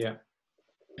 Yeah.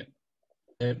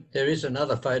 There is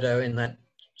another photo in that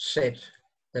set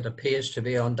that appears to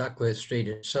be on Duckworth Street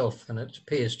itself, and it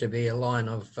appears to be a line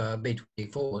of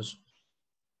B-24s,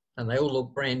 and they all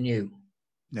look brand new.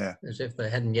 Yeah. as if they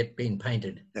hadn't yet been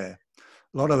painted. Yeah.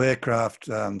 A lot of aircraft,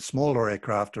 smaller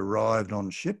aircraft arrived on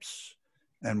ships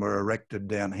and were erected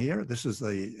down here. This is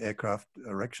the aircraft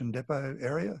erection depot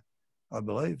area, I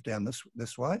believe, down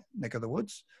this way, neck of the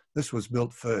woods. This was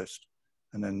built first,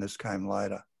 and then this came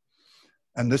later.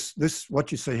 And this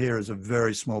what you see here is a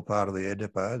very small part of the air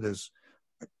depot. There's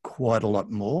quite a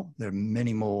lot more. There are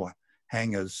many more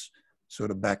hangars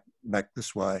sort of back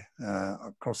this way,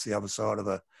 across the other side of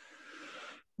the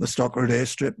Stockroot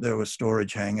airstrip. There were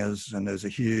storage hangars, and there's a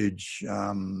huge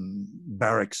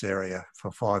barracks area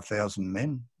for 5,000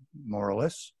 men, more or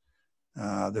less.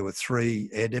 There were 3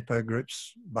 air depot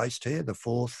groups based here, the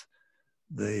 4th,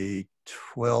 the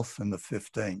 12th and the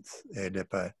 15th air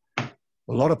depot.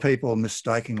 A lot of people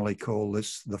mistakenly call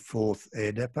this the 4th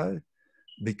air depot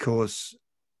because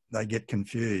they get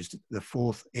confused. The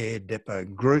 4th air depot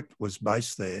group was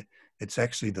based there. It's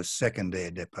actually the 2nd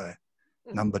air depot,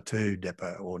 number 2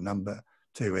 depot, or number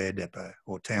 2 air depot,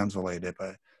 or Townsville air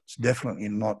depot. It's definitely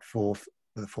not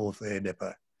the 4th air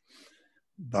depot,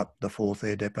 but the 4th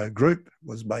air depot group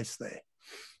was based there.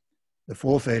 The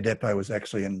 4th air depot was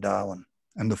actually in Darwin,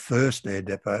 and the 1st air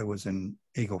depot was in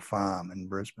Eagle Farm in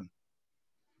Brisbane.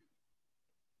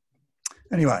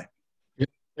 Anyway.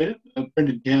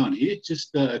 Brendan Gowan here.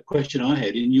 Just a question I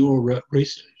had. In your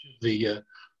research of the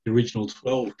original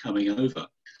 12 coming over,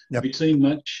 have you seen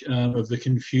much of the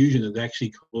confusion that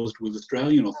actually caused with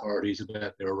Australian authorities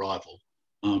about their arrival?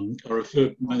 I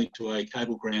refer mainly to a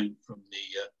cablegram from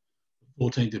the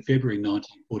 14th of February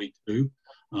 1942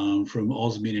 from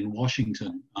Osmin in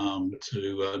Washington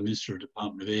to Minister of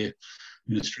Department of Air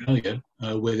in Australia,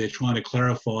 where they're trying to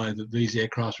clarify that these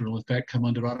aircraft will in fact come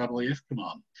under RAAF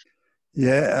command.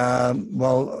 Yeah,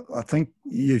 well, I think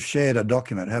you've shared a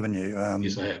document, haven't you?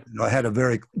 Yes, I have. I had a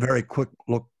very, very quick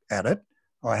look at it.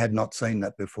 I had not seen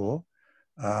that before.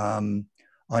 I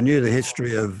knew the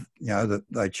history of, that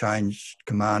they changed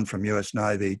command from US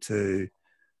Navy to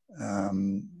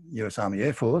US Army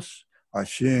Air Force. I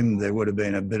assumed there would have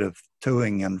been a bit of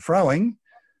toing and froing,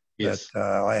 but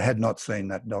I had not seen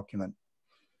that document.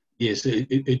 Yes,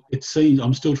 it seems,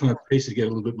 I'm still trying to piece it together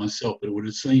a little bit myself, but it would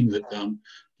have seemed that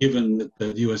given that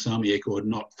the US Army Air Corps had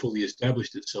not fully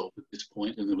established itself at this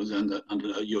point, and it was under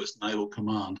US naval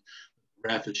command,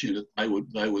 RAAF assumed that they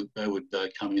would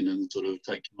come in and sort of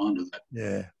take command of that.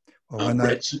 Yeah. Well,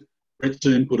 Brett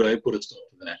soon put a stop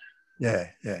to that.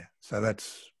 Yeah. So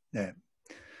that's, yeah.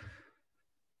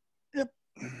 Yep.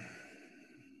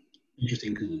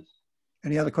 Interesting.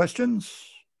 Any other questions?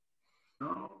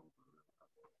 No.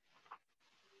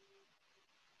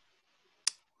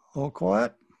 All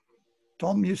quiet?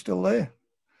 Tom, you still there?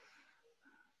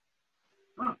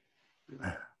 Huh.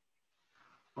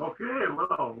 Okay,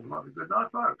 well, have a good night,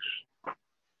 folks.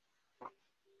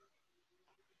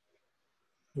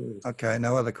 Okay,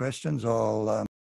 no other questions. I'll